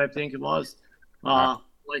 125, I think it was. Right.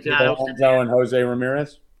 Like Pete that. Alonso and Jose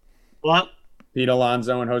Ramirez? What? Pete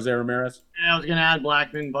Alonso and Jose Ramirez? Yeah, I was going to add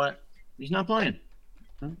Blackmon, but he's not playing.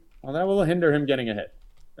 Well, that will hinder him getting a hit.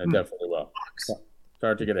 It definitely will. It's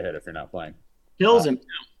hard to get a hit if you're not playing. Kills him.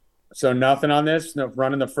 So nothing on this? No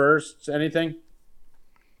running the first? Anything?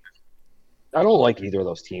 I don't like either of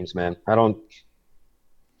those teams, man. I don't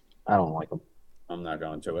like them. I'm not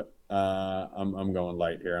going to it. I'm going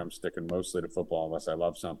light here. I'm sticking mostly to football unless I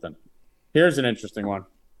love something. Here's an interesting one.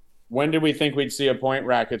 When did we think we'd see a point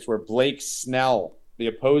rackets where Blake Snell, the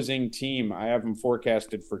opposing team, I have him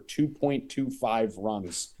forecasted for 2.25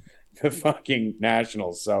 runs, the fucking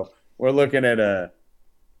Nationals. So we're looking at a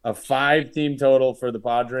 5-team total for the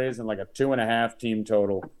Padres and like a 2.5 team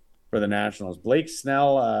total for the Nationals. Blake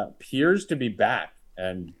Snell appears to be back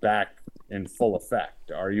and back in full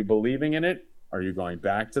effect. Are you believing in it? Are you going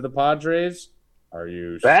back to the Padres? Are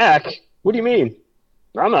you back? What do you mean?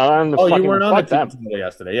 I'm not on the. Oh, you weren't on the team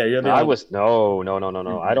yesterday. Yeah, you're the. I was no.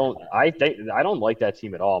 I don't like that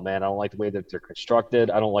team at all, man. I don't like the way that they're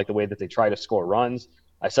constructed. I don't like the way that they try to score runs.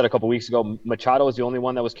 I said a couple weeks ago, Machado is the only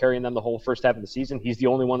one that was carrying them the whole first half of the season. He's the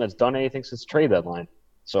only one that's done anything since the trade deadline.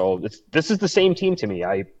 So this is the same team to me.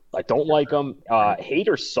 I don't like them.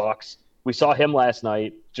 Hader sucks. We saw him last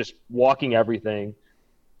night just walking everything.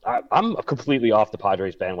 I'm completely off the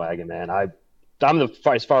Padres bandwagon, man. I'm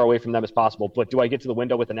as far away from them as possible. But do I get to the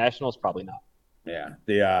window with the Nationals? Probably not.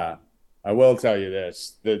 Yeah. I will tell you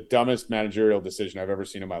this. The dumbest managerial decision I've ever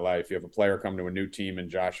seen in my life. You have a player come to a new team and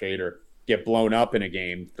Josh Hader get blown up in a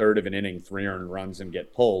game, third of an inning, 3 earned runs, and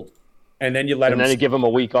get pulled. And then you let him. And then you give him a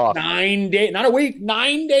week off. 9 days. Not a week,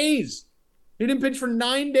 9 days. He didn't pitch for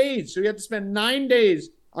 9 days. So he had to spend 9 days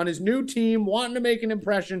on his new team, wanting to make an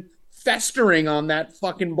impression, festering on that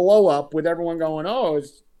fucking blow up with everyone going, oh,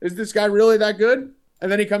 is this guy really that good?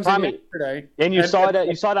 And then he comes in yesterday. And you saw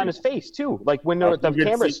it on his face, too. Like when the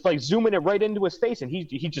camera's like zooming it right into his face, and he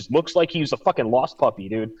just looks like he was a fucking lost puppy,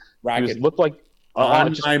 dude. He looked like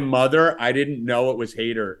my mother, I didn't know it was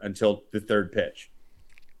Hader until the third pitch.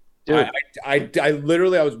 Dude. I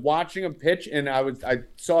literally was watching him pitch, and I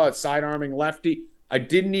saw a side-arming lefty. I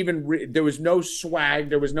didn't even there was no swag,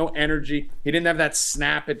 there was no energy. He didn't have that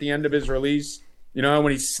snap at the end of his release. You know,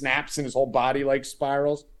 when he snaps and his whole body like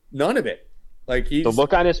spirals. None of it. Like the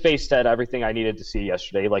look on his face said everything I needed to see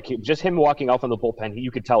yesterday. Like just him walking out from the bullpen,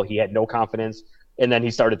 you could tell he had no confidence. And then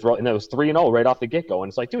he started throwing, and it was 3-0 right off the get-go. And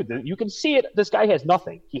it's like, dude, you can see it. This guy has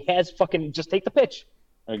nothing. He has fucking just take the pitch.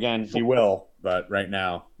 Again, he will, but right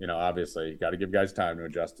now, obviously, you got to give guys time to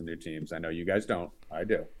adjust to new teams. I know you guys don't. I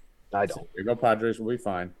do. I don't. So here you go, Padres will be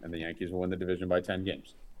fine, and the Yankees will win the division by 10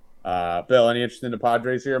 games. Bill, any interest in the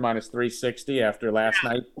Padres here? Minus 360 after last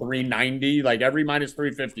night, 390. Like every minus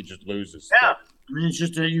 350 just loses. Yeah, I mean it's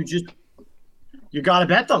just you got to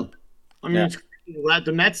bet them. I mean,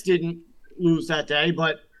 the Mets didn't lose that day,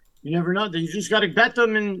 but you never know. You just got to bet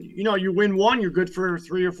them, and you win one, you're good for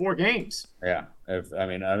 3 or 4 games. Yeah, it's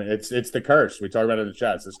the curse. We talk about it in the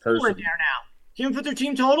chat. It's this curse. In there now. Can't put their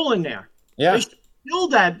team total in there. Yeah, they should have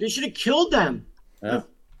killed that. They should have killed them. Yeah.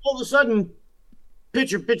 All of a sudden,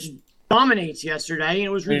 pitch dominates yesterday, and it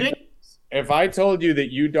was ridiculous. If I told you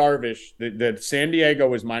that Darvish, that San Diego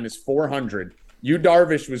was minus 400,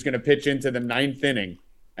 Darvish was going to pitch into the 9th inning,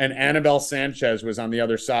 and Anibal Sanchez was on the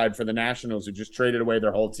other side for the Nationals, who just traded away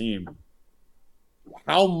their whole team,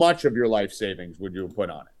 how much of your life savings would you have put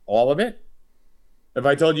on it? All of it? If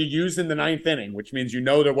I told you used in the 9th inning, which means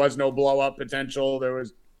there was no blow-up potential, there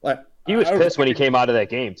was he was pissed when he came out of that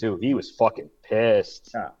game, too. He was fucking pissed.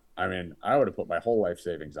 Yeah. I mean, I would have put my whole life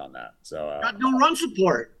savings on that. So got no run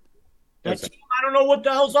support. I don't know what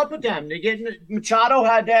the hell's up with them. Machado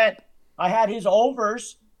had that. I had his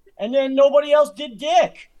overs, and then nobody else did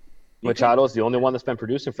dick. Machado's the only one that's been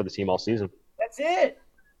producing for the team all season. That's it.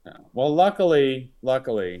 Yeah. Well, luckily, we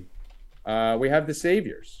have the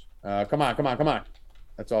saviors. Come on.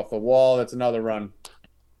 That's off the wall. That's another run.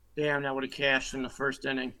 Damn, that would have cashed in the first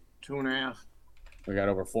inning. 2.5. We got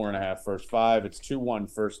over 4.5 first 5. It's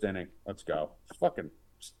 2-1 first inning. Let's go.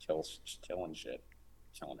 Just killing shit.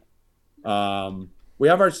 Killing it. We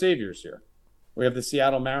have our saviors here. We have the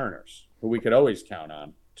Seattle Mariners, who we could always count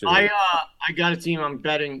on. I got a team I'm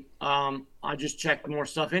betting. I just checked more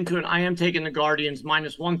stuff into it. I am taking the Guardians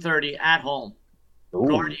minus 130 at home. Ooh.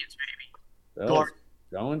 Guardians, baby.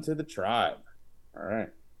 Going to the Tribe. All right.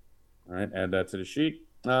 Add that to the sheet.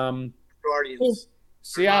 Guardians.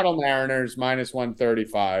 Seattle Mariners minus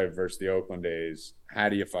 135 versus the Oakland A's. How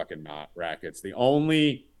do you fucking not, Rackets? The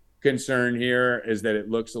only concern here is that it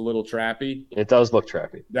looks a little trappy. It does look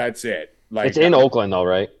trappy. That's it. It's in Oakland, though,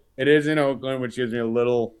 right? It is in Oakland, which gives me a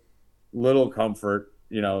little comfort,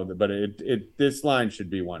 but this line should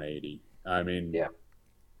be 180. I mean, yeah,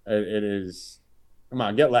 it is. Come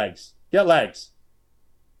on, get legs.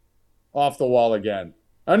 Off the wall again.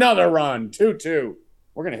 Another run, 2-2.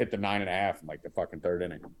 We're going to hit the 9.5 in like the fucking third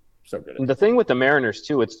inning. So good. And the thing with the Mariners,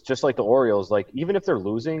 too, it's just like the Orioles. Like, even if they're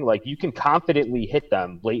losing, like, you can confidently hit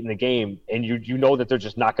them late in the game, and you know that they're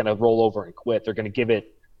just not going to roll over and quit. They're going to give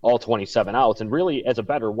it all 27 outs. And really, as a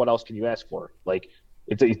bettor, what else can you ask for? Like,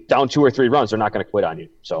 It's down 2 or 3 runs, they're not going to quit on you.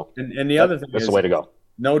 So and the other thing that's is the way to go.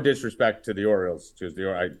 No disrespect to the Orioles, because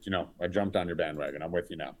I jumped on your bandwagon. I'm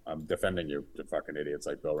with you now. I'm defending you to fucking idiots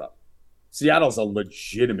like Bill Rupp. Seattle's a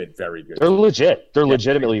legitimate, very good. They're legit. They're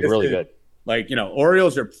legitimately really good. Like,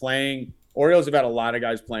 Orioles are playing. Orioles have had a lot of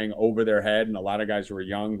guys playing over their head, and a lot of guys who are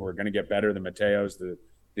young who are going to get better. The Mateos, the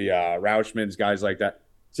Rauschmans, guys like that.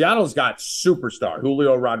 Seattle's got superstar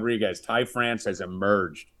Julio Rodriguez. Ty France has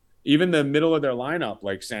emerged. Even the middle of their lineup,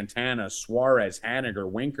 like Santana, Suarez, Haniger,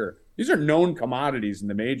 Winker, these are known commodities in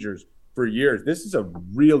the majors for years. This is a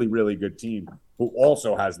really, really good team who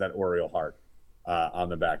also has that Oriole heart on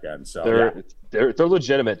the back end. So they're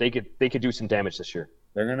legitimate. They could do some damage this year.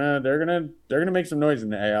 They're gonna make some noise in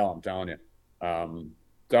the AL. I'm telling you. So I'm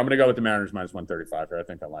gonna go with the Mariners minus 135 here. I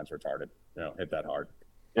think that line's retarded. Hit that hard.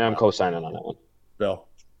 Yeah, I'm co-signing on that one. Bill.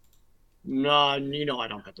 No, I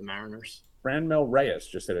don't got the Mariners. Franmil Reyes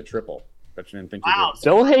just hit a triple. Bet you didn't think. Wow.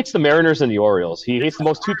 Bill hates the Mariners and the Orioles. He hates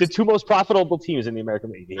the two most profitable teams in the American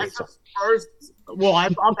League. He hates them. Well,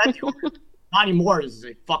 I'll bet you not anymore.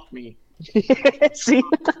 They fuck me. See,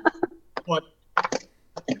 But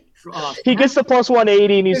he gets the plus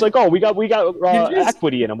 180, and he's like, "Oh, we got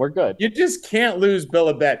equity in him. We're good." You just can't lose Bill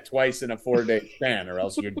a bet twice in a 4-day span, or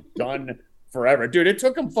else you're done forever, dude. It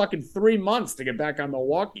took him fucking 3 months to get back on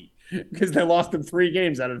Milwaukee because they lost him 3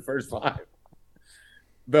 games out of the first 5.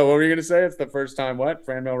 Bill, what were you gonna say? It's the first time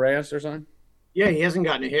Franmil Reyes or something? Yeah, he hasn't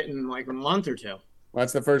gotten a hit in like a month or 2. Well,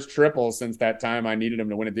 that's the first triple since that time I needed him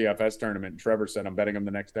to win a DFS tournament. And Trevor said I'm betting him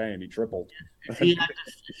the next day, and he tripled. If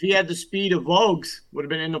he had the speed of Vogues, would have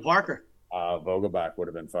been into Parker. Vogelbach would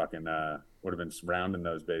have been rounding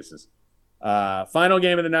those bases. Final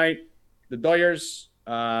game of the night. The Dodgers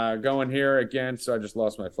going here again. So I just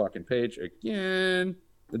lost my fucking page again.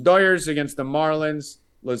 The Dodgers against the Marlins.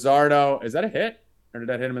 Luzardo. Is that a hit? Or did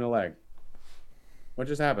that hit him in the leg? What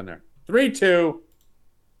just happened there? 3-2.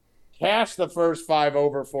 Cash the first 5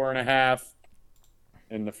 over 4.5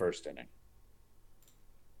 in the first inning.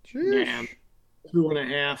 Yeah,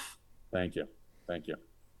 2.5. Thank you.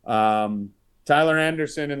 Tyler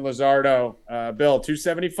Anderson and Luzardo. Bill,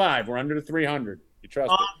 275. We're under the 300. You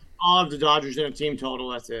trust it? I'll have the Dodgers in a team total.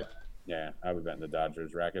 That's it. Yeah, I would bet in the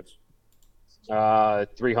Dodgers Rackets.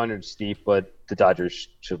 300 steep, but the Dodgers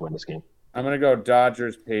should win this game. I'm going to go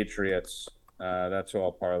Dodgers Patriots. That's who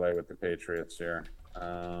I'll parlay with the Patriots here.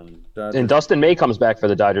 And Dustin May comes back for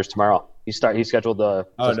the Dodgers tomorrow. He's scheduled to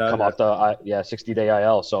come off the 60-day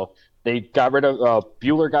IL. So they got rid of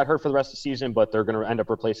Bueller, got hurt for the rest of the season, but they're going to end up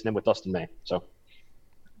replacing him with Dustin May. So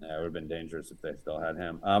yeah, it would have been dangerous if they still had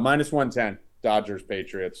him. Minus 110, Dodgers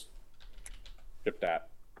Patriots. Ship that.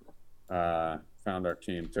 Found our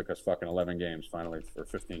team. Took us fucking 11 games finally, for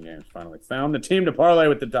 15 games. Finally found the team to parlay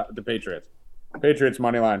with the Patriots. Patriots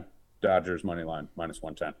money line, Dodgers money line, minus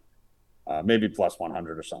 110. Maybe plus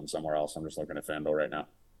 100 or something somewhere else. I'm just looking at FanDuel right now.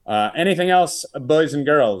 Anything else, boys and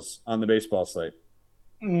girls, on the baseball slate?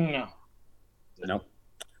 No. Nope.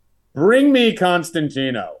 Bring me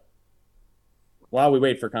Constantino. While we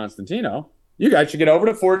wait for Constantino, you guys should get over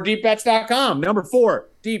to 4deepbets.com. Number 4,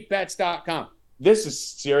 deepbets.com. This is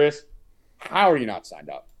serious. How are you not signed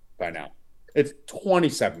up by now? It's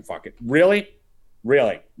 27 fucking. Really?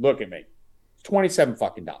 Look at me. It's 27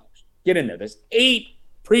 fucking dollars. Get in there. There's 8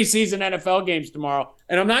 preseason NFL games tomorrow,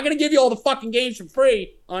 and I'm not going to give you all the fucking games for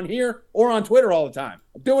free on here or on Twitter all the time.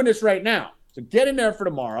 I'm doing this right now. So get in there for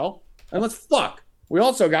tomorrow, and let's fuck. We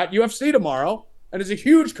also got UFC tomorrow, and it's a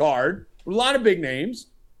huge card, a lot of big names,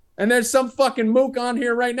 and there's some fucking mook on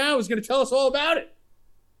here right now who's going to tell us all about it.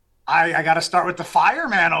 I got to start with the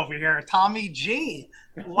fireman over here, Tommy G.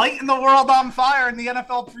 Lighting the world on fire in the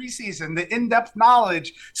NFL preseason, the in-depth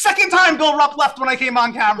knowledge. Second time Bill Rupp left when I came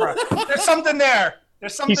on camera. There's something there.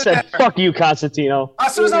 He said, "Fuck you, Constantino."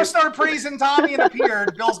 As soon as I started praising Tommy and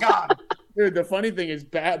appeared, Bill's gone. Dude, the funny thing is,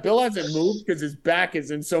 Bill hasn't moved because his back is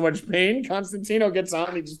in so much pain. Constantino gets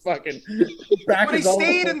on, he just fucking back. But he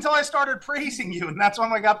stayed until I started praising you, and that's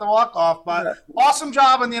when we got the walk off. But awesome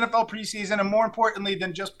job in the NFL preseason, and more importantly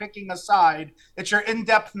than just picking a side, it's your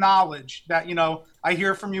in-depth knowledge that I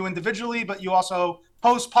hear from you individually, but you also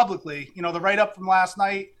post publicly. The write-up from last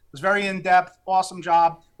night was very in-depth. Awesome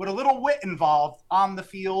job with a little wit involved on the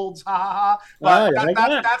fields. But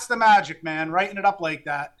that's the magic, man. Writing it up like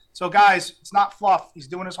that. So, guys, it's not fluff. He's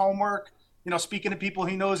doing his homework, speaking to people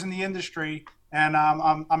he knows in the industry, and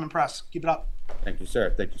I'm impressed. Keep it up. Thank you,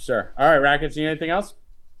 sir. All right, Rackets, you need anything else?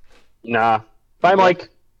 Nah. Bye, Mike.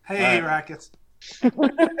 Hey, Rackets. All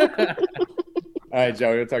right,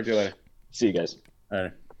 Joey, we'll talk to you later. See you guys.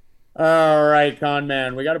 All right, Con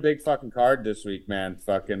Man. We got a big fucking card this week, man.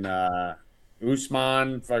 Fucking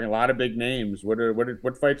Usman, fucking a lot of big names. What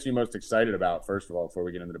fights are you most excited about, first of all, before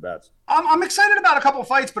we get into the bets? I'm excited about a couple of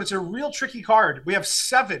fights, but it's a real tricky card. We have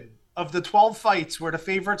 7 of the 12 fights where the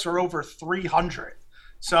favorites are over 300.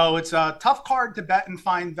 So it's a tough card to bet and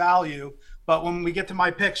find value. But when we get to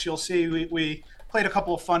my picks, you'll see we played a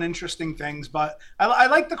couple of fun, interesting things. But I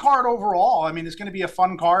like the card overall. I mean, it's going to be a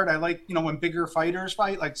fun card. I like, when bigger fighters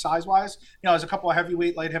fight, like size-wise. There's a couple of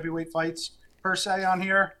heavyweight, light heavyweight fights per se on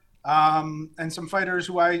here. And some fighters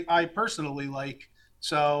who I personally like.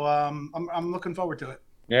 So I'm looking forward to it.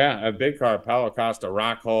 Yeah, a big card. Paulo Costa,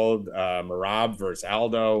 Rockhold, Merab versus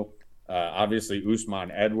Aldo. Obviously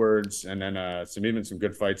Usman Edwards, and then some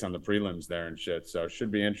good fights on the prelims there and shit. So it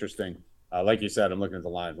should be interesting. Like you said, I'm looking at the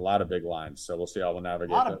lines, a lot of big lines. So we'll see how we'll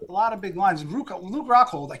navigate. A lot of big lines. Luke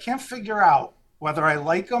Rockhold, I can't figure out whether I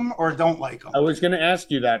like him or don't like him. I was going to ask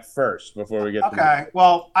you that first before we get Okay.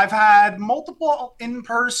 Well, I've had multiple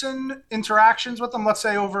in-person interactions with him, let's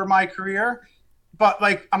say over my career, but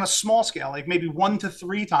like on a small scale, like maybe 1 to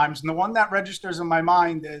 3 times. And the one that registers in my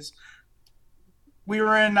mind is we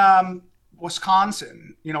were in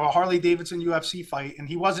Wisconsin, a Harley Davidson UFC fight, and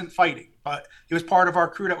he wasn't fighting, but he was part of our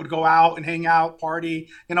crew that would go out and hang out, party,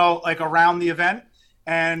 like around the event.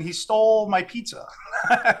 And he stole my pizza.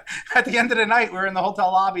 At the end of the night, we were in the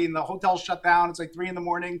hotel lobby and the hotel shut down. It's like 3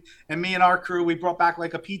 a.m. And me and our crew, we brought back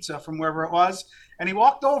like a pizza from wherever it was. And he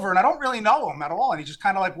walked over, and I don't really know him at all. And he just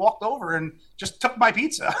kind of like walked over and just took my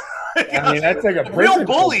pizza. I mean, that's like a real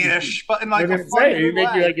bully-ish, but in like a fun he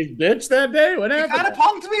make you like his bitch that day? What happened? He kind of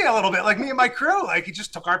punked me a little bit, like me and my crew. Like he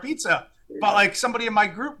just took our pizza. But like somebody in my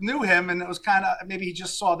group knew him, and it was kind of, maybe he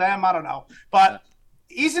just saw them. I don't know. But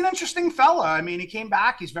he's an interesting fella. I mean, he came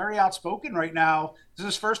back. He's very outspoken right now. This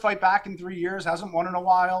is his first fight back in 3 years. Hasn't won in a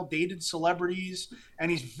while. Dated celebrities.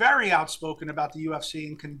 And he's very outspoken about the UFC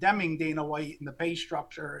and condemning Dana White and the pay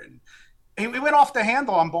structure. And he went off the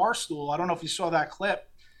handle on Barstool. I don't know if you saw that clip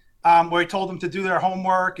where he told them to do their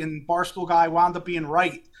homework, and Barstool guy wound up being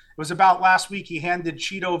right. It was about last week. He handed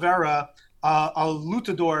Chito Vera a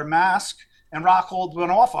luchador mask, and Rockhold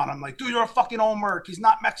went off on him, like, do your fucking homework. He's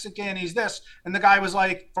not Mexican. He's this. And the guy was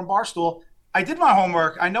like, from Barstool, I did my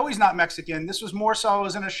homework. I know he's not Mexican. This was more so I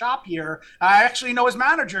was in a shop here. I actually know his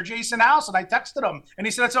manager, Jason House, and I texted him. And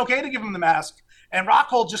he said it's okay to give him the mask. And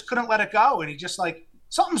Rockhold just couldn't let it go. And he just like,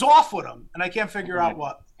 something's off with him. And I can't figure out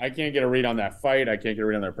what. I can't get a read on that fight. I can't get a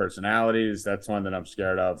read on their personalities. That's one that I'm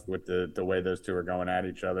scared of with the way those two are going at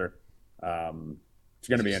each other. It's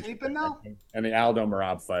going to be interesting. Now? And the Aldo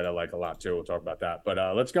Merab fight I like a lot too. We'll talk about that. But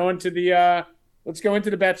let's go into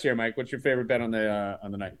the bets here, Mike. What's your favorite bet on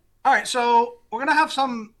the night? All right, so we're going to have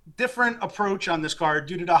some different approach on this card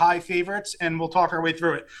due to the high favorites, and we'll talk our way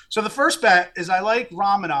through it. So the first bet is I like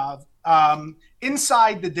Romanov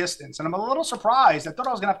inside the distance, and I'm a little surprised. I thought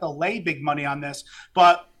I was going to have to lay big money on this,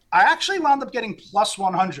 but I actually wound up getting plus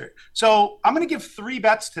 100. So I'm going to give 3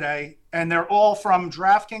 bets today, and they're all from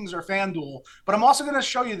DraftKings or FanDuel. But I'm also going to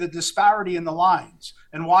show you the disparity in the lines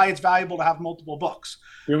and why it's valuable to have multiple books.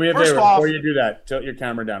 Do me a favor before you do that. Tilt your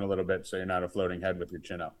camera down a little bit so you're not a floating head with your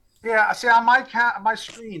chin up. Yeah, see on my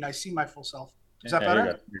screen, I see my full self. Is that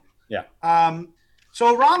better? Yeah.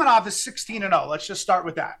 So Romanov is 16-0. Let's just start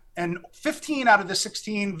with that. And 15 out of the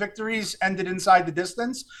 16 victories ended inside the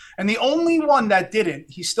distance. And the only one that didn't,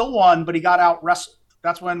 he still won, but he got out wrestled.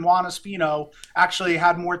 That's when Juan Espino actually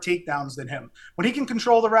had more takedowns than him. When he can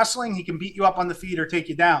control the wrestling, he can beat you up on the feet or take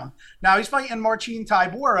you down. Now he's fighting Marcin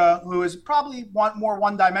Tybura, who is probably more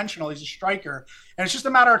one-dimensional. He's a striker. And it's just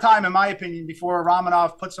a matter of time, in my opinion, before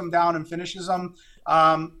Romanov puts him down and finishes him.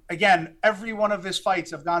 Again, every one of his fights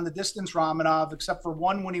have gone the distance, Romanov, except for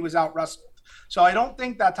one when he was out wrestled. So I don't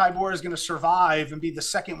think that Tybura is going to survive and be the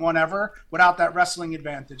second one ever without that wrestling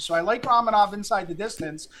advantage. So I like Romanov inside the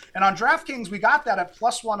distance. And on DraftKings, we got that at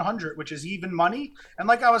plus 100, which is even money. And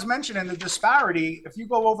like I was mentioning, the disparity, if you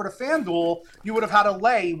go over to FanDuel, you would have had to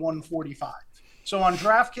lay 145. So on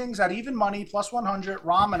DraftKings at even money, plus 100,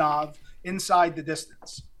 Romanov inside the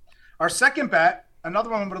distance. Our second bet, another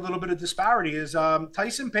one with a little bit of disparity, is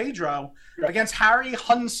Tyson Pedro against Harry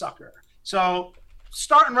Hunsucker. So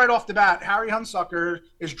starting right off the bat, Harry Hunsucker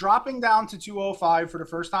is dropping down to 205 for the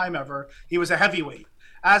first time ever. He was a heavyweight.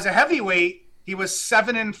 As a heavyweight, he was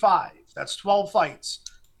 7-5. That's 12 fights.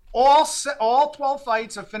 All 12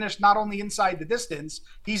 fights have finished not only inside the distance,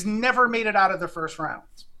 he's never made it out of the first round.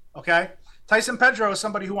 Okay? Tyson Pedro is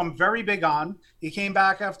somebody who I'm very big on. He came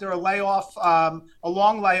back after a layoff, a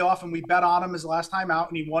long layoff, and we bet on him his last time out,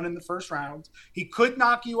 and he won in the first round. He could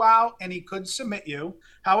knock you out, and he could submit you.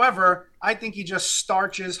 However, I think he just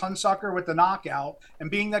starches Hunsucker with the knockout,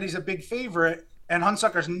 and being that he's a big favorite, and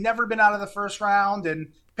Hunsucker's never been out of the first round,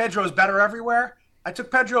 and Pedro's better everywhere. I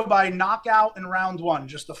took Pedro by knockout in round 1.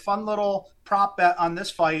 Just a fun little prop bet on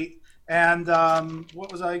this fight. And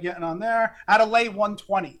what was I getting on there? I had to lay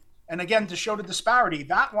 120. And again, to show the disparity,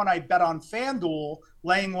 that one I bet on FanDuel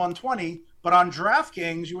laying 120, but on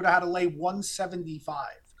DraftKings, you would have had to lay 175.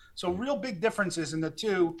 So real big differences in the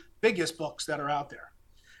two biggest books that are out there.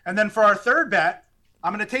 And then for our third bet,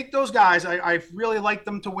 I'm going to take those guys. I really like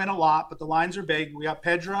them to win a lot, but the lines are big. We have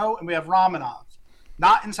Pedro and we have Romanov.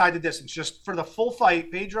 Not inside the distance, just for the full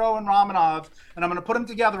fight, Pedro and Romanov. And I'm going to put them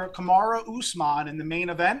together at Kamaru Usman in the main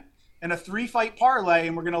event in a 3-fight parlay,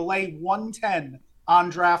 and we're going to lay 110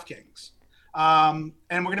 on DraftKings. And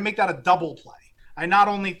we're going to make that a double play. I not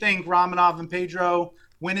only think Romanov and Pedro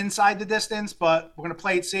win inside the distance, but we're going to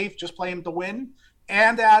play it safe, just play him to win,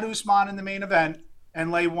 and add Usman in the main event and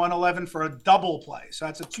lay 111 for a double play. So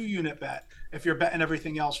that's a 2-unit bet if you're betting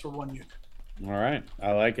everything else for 1 unit. All right.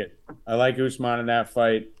 I like it. I like Usman in that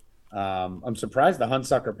fight. I'm surprised the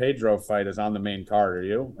Hunsucker Pedro fight is on the main card. Are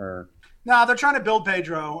you? Or no, they're trying to build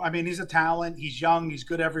Pedro. I mean, he's a talent. He's young. He's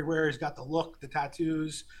good everywhere. He's got the look, the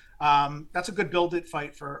tattoos. That's a good build-it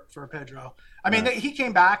fight for Pedro. I mean, he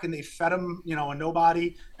came back and they fed him, a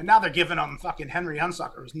nobody, and now they're giving him fucking Henry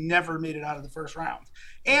Hunsucker, who's never made it out of the first round.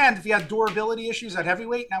 And if he had durability issues at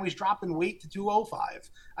heavyweight, now he's dropping weight to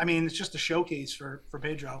 205. I mean, it's just a showcase for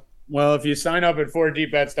Pedro. Well, if you sign up at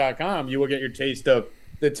 4deepbets.com, you will get your taste of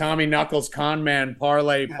the Tommy Knuckles Con Man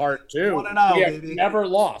Parlay Part 2. We have never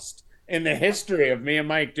lost in the history of me and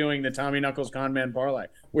Mike doing the Tommy Knuckles Con Man Parlay.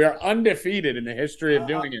 We are undefeated in the history of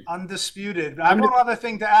doing it. Undisputed. I have one other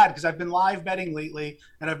thing to add, because I've been live betting lately,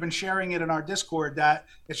 and I've been sharing it in our Discord, that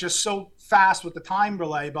it's just so fast with the time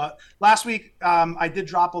relay. But last week, I did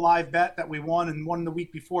drop a live bet that we won, and won the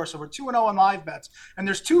week before. So we're 2-0 in live bets. And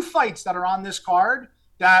there's 2 fights that are on this card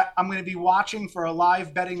that I'm going to be watching for a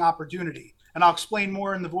live betting opportunity. And I'll explain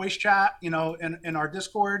more in the voice chat, in our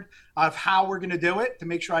Discord of how we're going to do it to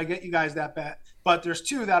make sure I get you guys that bet. But there's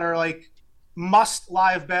 2 that are like must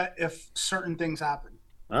live bet if certain things happen.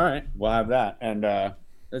 All right, we'll have that. And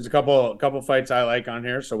there's a couple fights I like on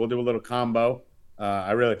here, so we'll do a little combo.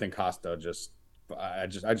 I really think Costa I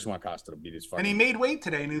just want Costa to beat his fight. And he made weight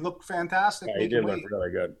today, and he looked fantastic. Yeah, he did look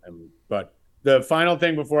really good. But the final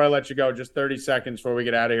thing before I let you go, just 30 seconds before we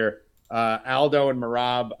get out of here. Aldo and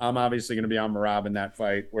Merab. I'm obviously going to be on Merab in that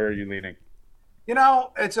fight. Where are you leaning?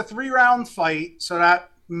 It's a 3-round fight, so that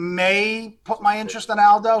may put my interest on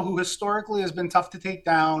Aldo, who historically has been tough to take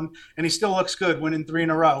down, and he still looks good winning 3 in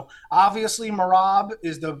a row. Obviously, Merab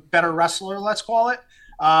is the better wrestler, let's call it.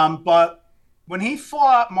 But when he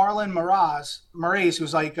fought Marlon Moraes,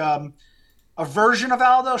 who's like a version of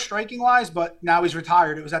Aldo striking-wise, but now he's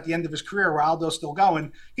retired. It was at the end of his career where Aldo's still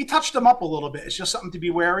going. He touched him up a little bit. It's just something to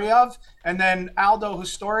be wary of. And then Aldo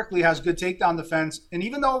historically has good takedown defense. And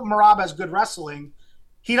even though Merab has good wrestling,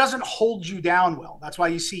 he doesn't hold you down well. That's why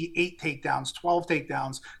you see 8 takedowns, 12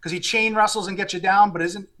 takedowns, because he chain wrestles and gets you down, but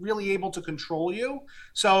isn't really able to control you.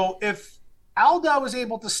 So if Aldo is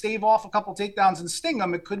able to stave off a couple takedowns and sting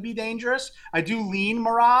them, it could be dangerous. I do lean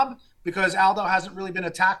Merab, because Aldo hasn't really been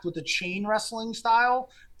attacked with the chain wrestling style.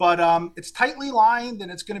 But it's tightly lined,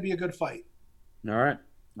 and it's going to be a good fight. All right.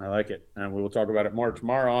 I like it. And we will talk about it more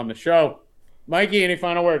tomorrow on the show. Mikey, any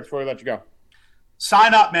final words before we let you go?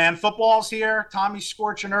 Sign up, man. Football's here. Tommy's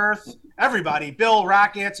scorching earth. Everybody. Bill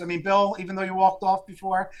Rackets. I mean, Bill, even though you walked off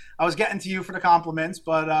before, I was getting to you for the compliments.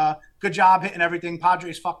 But good job hitting everything.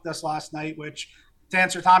 Padres fucked us last night, which – to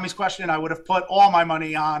answer Tommy's question, I would have put all my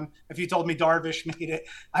money on if you told me Darvish made it.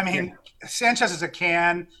 I mean, Sanchez is a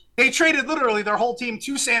can. They traded literally their whole team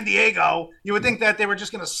to San Diego. You would think that they were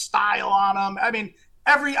just going to style on them. I mean,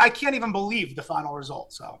 I can't even believe the final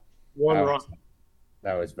result. So one run.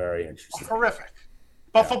 That was very interesting. Horrific.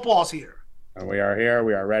 But football's here. And we are here.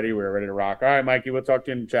 We are ready. We are ready to rock. All right, Mikey, we'll talk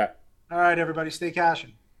to you in the chat. All right, everybody, stay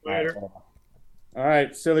cashing. Later. All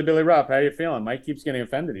right, Silly Billy Rupp, how you feeling? Mike keeps getting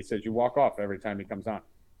offended. He says you walk off every time he comes on.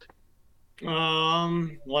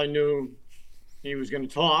 Well, I knew he was going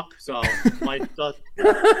to talk, so Mike does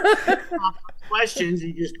questions.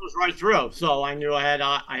 He just goes right through. So I knew I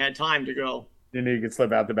had time to go. You knew you could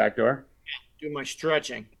slip out the back door? Yeah, do my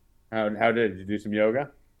stretching. How did you do some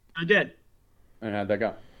yoga? I did. And how'd that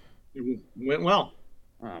go? It went well.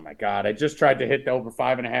 Oh my God! I just tried to hit the over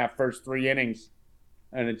 5.5 first 3 innings,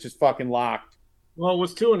 and it just fucking locked. Well, it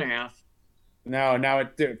was 2.5. Now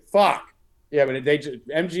it did. Fuck. Yeah, but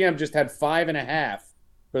MGM just had 5.5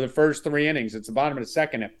 for the first 3 innings. It's the bottom of the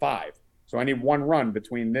second at 5. So I need 1 run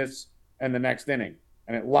between this and the next inning.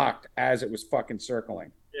 And it locked as it was fucking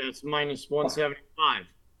circling. Yeah, it's minus 175.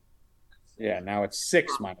 Yeah, now it's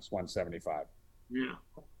 6 minus 175. Yeah.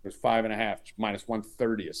 It was 5.5 minus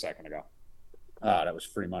 130 a second ago. That was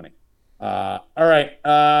free money. All right.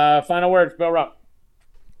 Final words, Bill Rupp.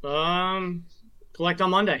 Collect on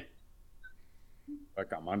Monday.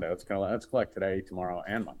 Collect on Monday. Let's collect today, tomorrow,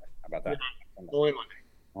 and Monday. How about that? Yeah, only Monday.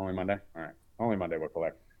 Only Monday? All right. Only Monday we'll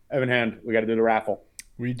collect. Evan Hand, we got to do the raffle.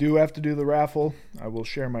 We do have to do the raffle. I will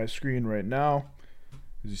share my screen right now.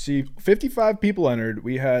 As you see, 55 people entered.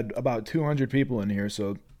 We had about 200 people in here,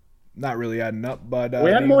 so not really adding up. But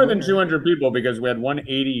we had more than 200 people because we had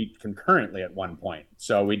 180 concurrently at one point.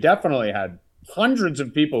 So we definitely had hundreds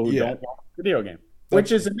of people who don't want the video game,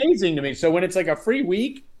 which is amazing to me. So when it's like a free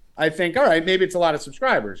week, I think, all right, maybe it's a lot of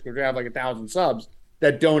subscribers because we have like 1,000 subs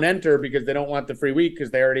that don't enter because they don't want the free week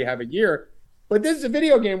because they already have a year. But this is a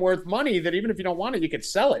video game worth money that even if you don't want it, you could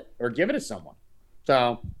sell it or give it to someone.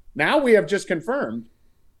 So now we have just confirmed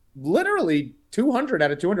literally 200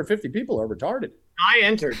 out of 250 people are retarded. I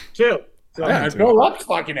entered too. So yeah, Bill Rupp's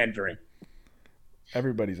fucking entering.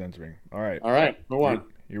 Everybody's entering. All right. All right. Go on.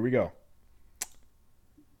 Here we go.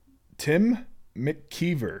 Tim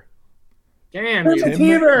McKeever. Damn you. Tim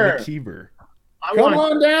McKeever. Come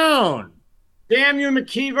on down. Damn you,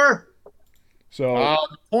 McKeever. So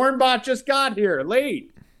the porn bot just got here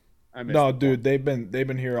late. No, dude, they've been here they've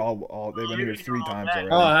been here 3 times already.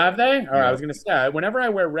 Oh, have they? All right, I was gonna say whenever I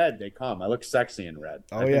wear red, they come. I look sexy in red.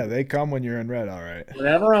 Oh yeah, they come when you're in red. All right.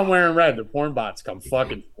 Whenever I'm wearing red, the porn bots come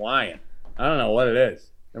fucking flying. I don't know what it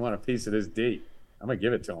is. They want a piece of this D. I'm gonna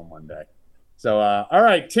give it to them one day. So, all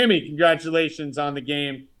right, Timmy, congratulations on the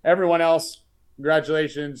game. Everyone else,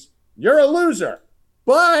 congratulations. You're a loser,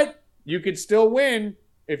 but you could still win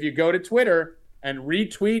if you go to Twitter and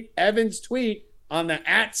retweet Evan's tweet on the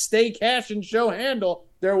 @StayCashingShow handle.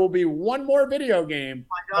 There will be one more video game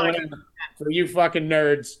for you fucking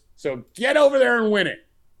nerds. So get over there and win it.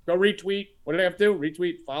 Go retweet. What did I have to do?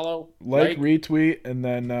 Retweet, follow, like, retweet, and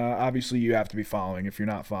then obviously you have to be following. If you're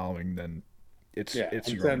not following, then it's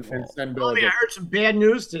your own fault. I heard some bad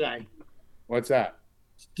news today. What's that?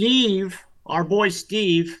 Steve, our boy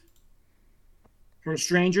Steve from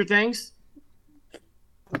Stranger Things,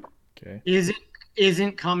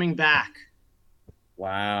 isn't coming back.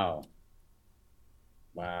 Wow,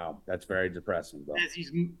 that's very depressing, though.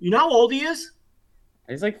 You know how old he is?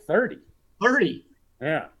 He's like 30. 30.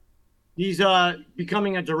 Yeah. He's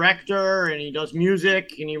becoming a director, and he does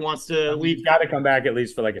music, and he wants to leave. He's got to come back at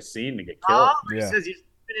least for like a scene to get killed. Oh, he says he's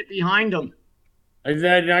leaving it behind him. Is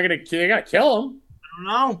that not gonna? They got to kill him.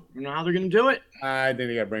 I don't know how they're gonna do it. I think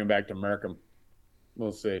they got to bring him back to Markham.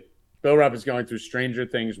 We'll see. Bill Rupp is going through Stranger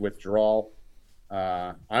Things withdrawal.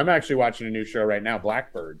 I'm actually watching a new show right now,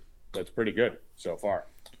 Blackbird. That's pretty good so far.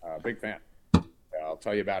 Big fan. I'll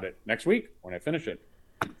tell you about it next week when I finish it.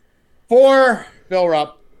 For Bill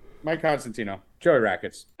Rupp, Mike Constantino, Joey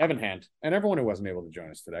Rackets, Evan Hand, and everyone who wasn't able to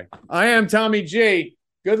join us today, I am Tommy G.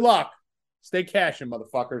 Good luck. Stay cashing,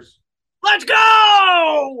 motherfuckers. Let's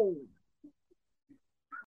go!